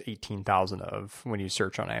there's 18,000 of when you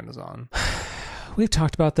search on Amazon. We've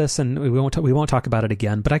talked about this, and we won't talk about it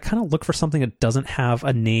again, but I kind of look for something that doesn't have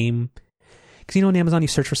a name. Because, you know, on Amazon, you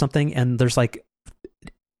search for something, and there's like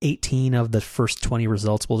 18 of the first 20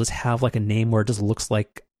 results will just have like a name where it just looks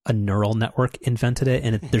like a neural network invented it,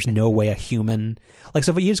 and there's no way a human... Like,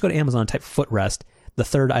 so if you just go to Amazon and type footrest, the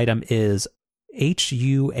third item is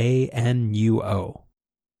HUANUO.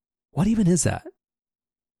 What even is that?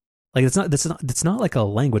 Like, it's not like a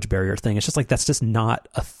language barrier thing. It's just like, that's just not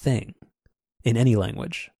a thing in any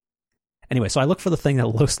language. Anyway, so I look for the thing that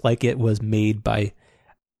looks like it was made by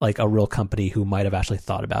like a real company who might have actually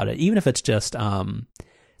thought about it, even if it's just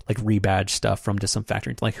like rebadge stuff from just some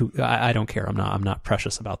factory. Like, who I don't care. I'm not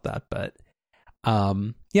precious about that, but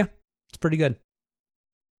yeah, it's pretty good.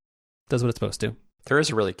 Does what it's supposed to. There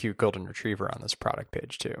is a really cute golden retriever on this product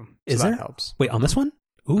page too. So is there? That helps. Wait, on this one?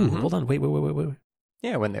 Ooh, hold on. Wait.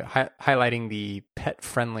 Yeah, when they're highlighting the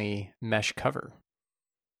pet-friendly mesh cover.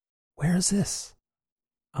 Where is this?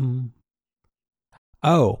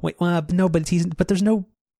 Oh, wait. Well, no, but there's no.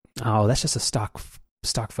 Oh, that's just a stock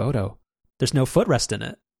photo. There's no footrest in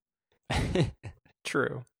it.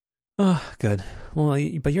 True. Oh, good. Well,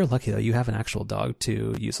 but you're lucky though. You have an actual dog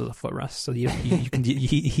to use as a footrest, so you can.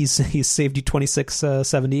 He's saved you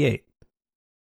 $26.78.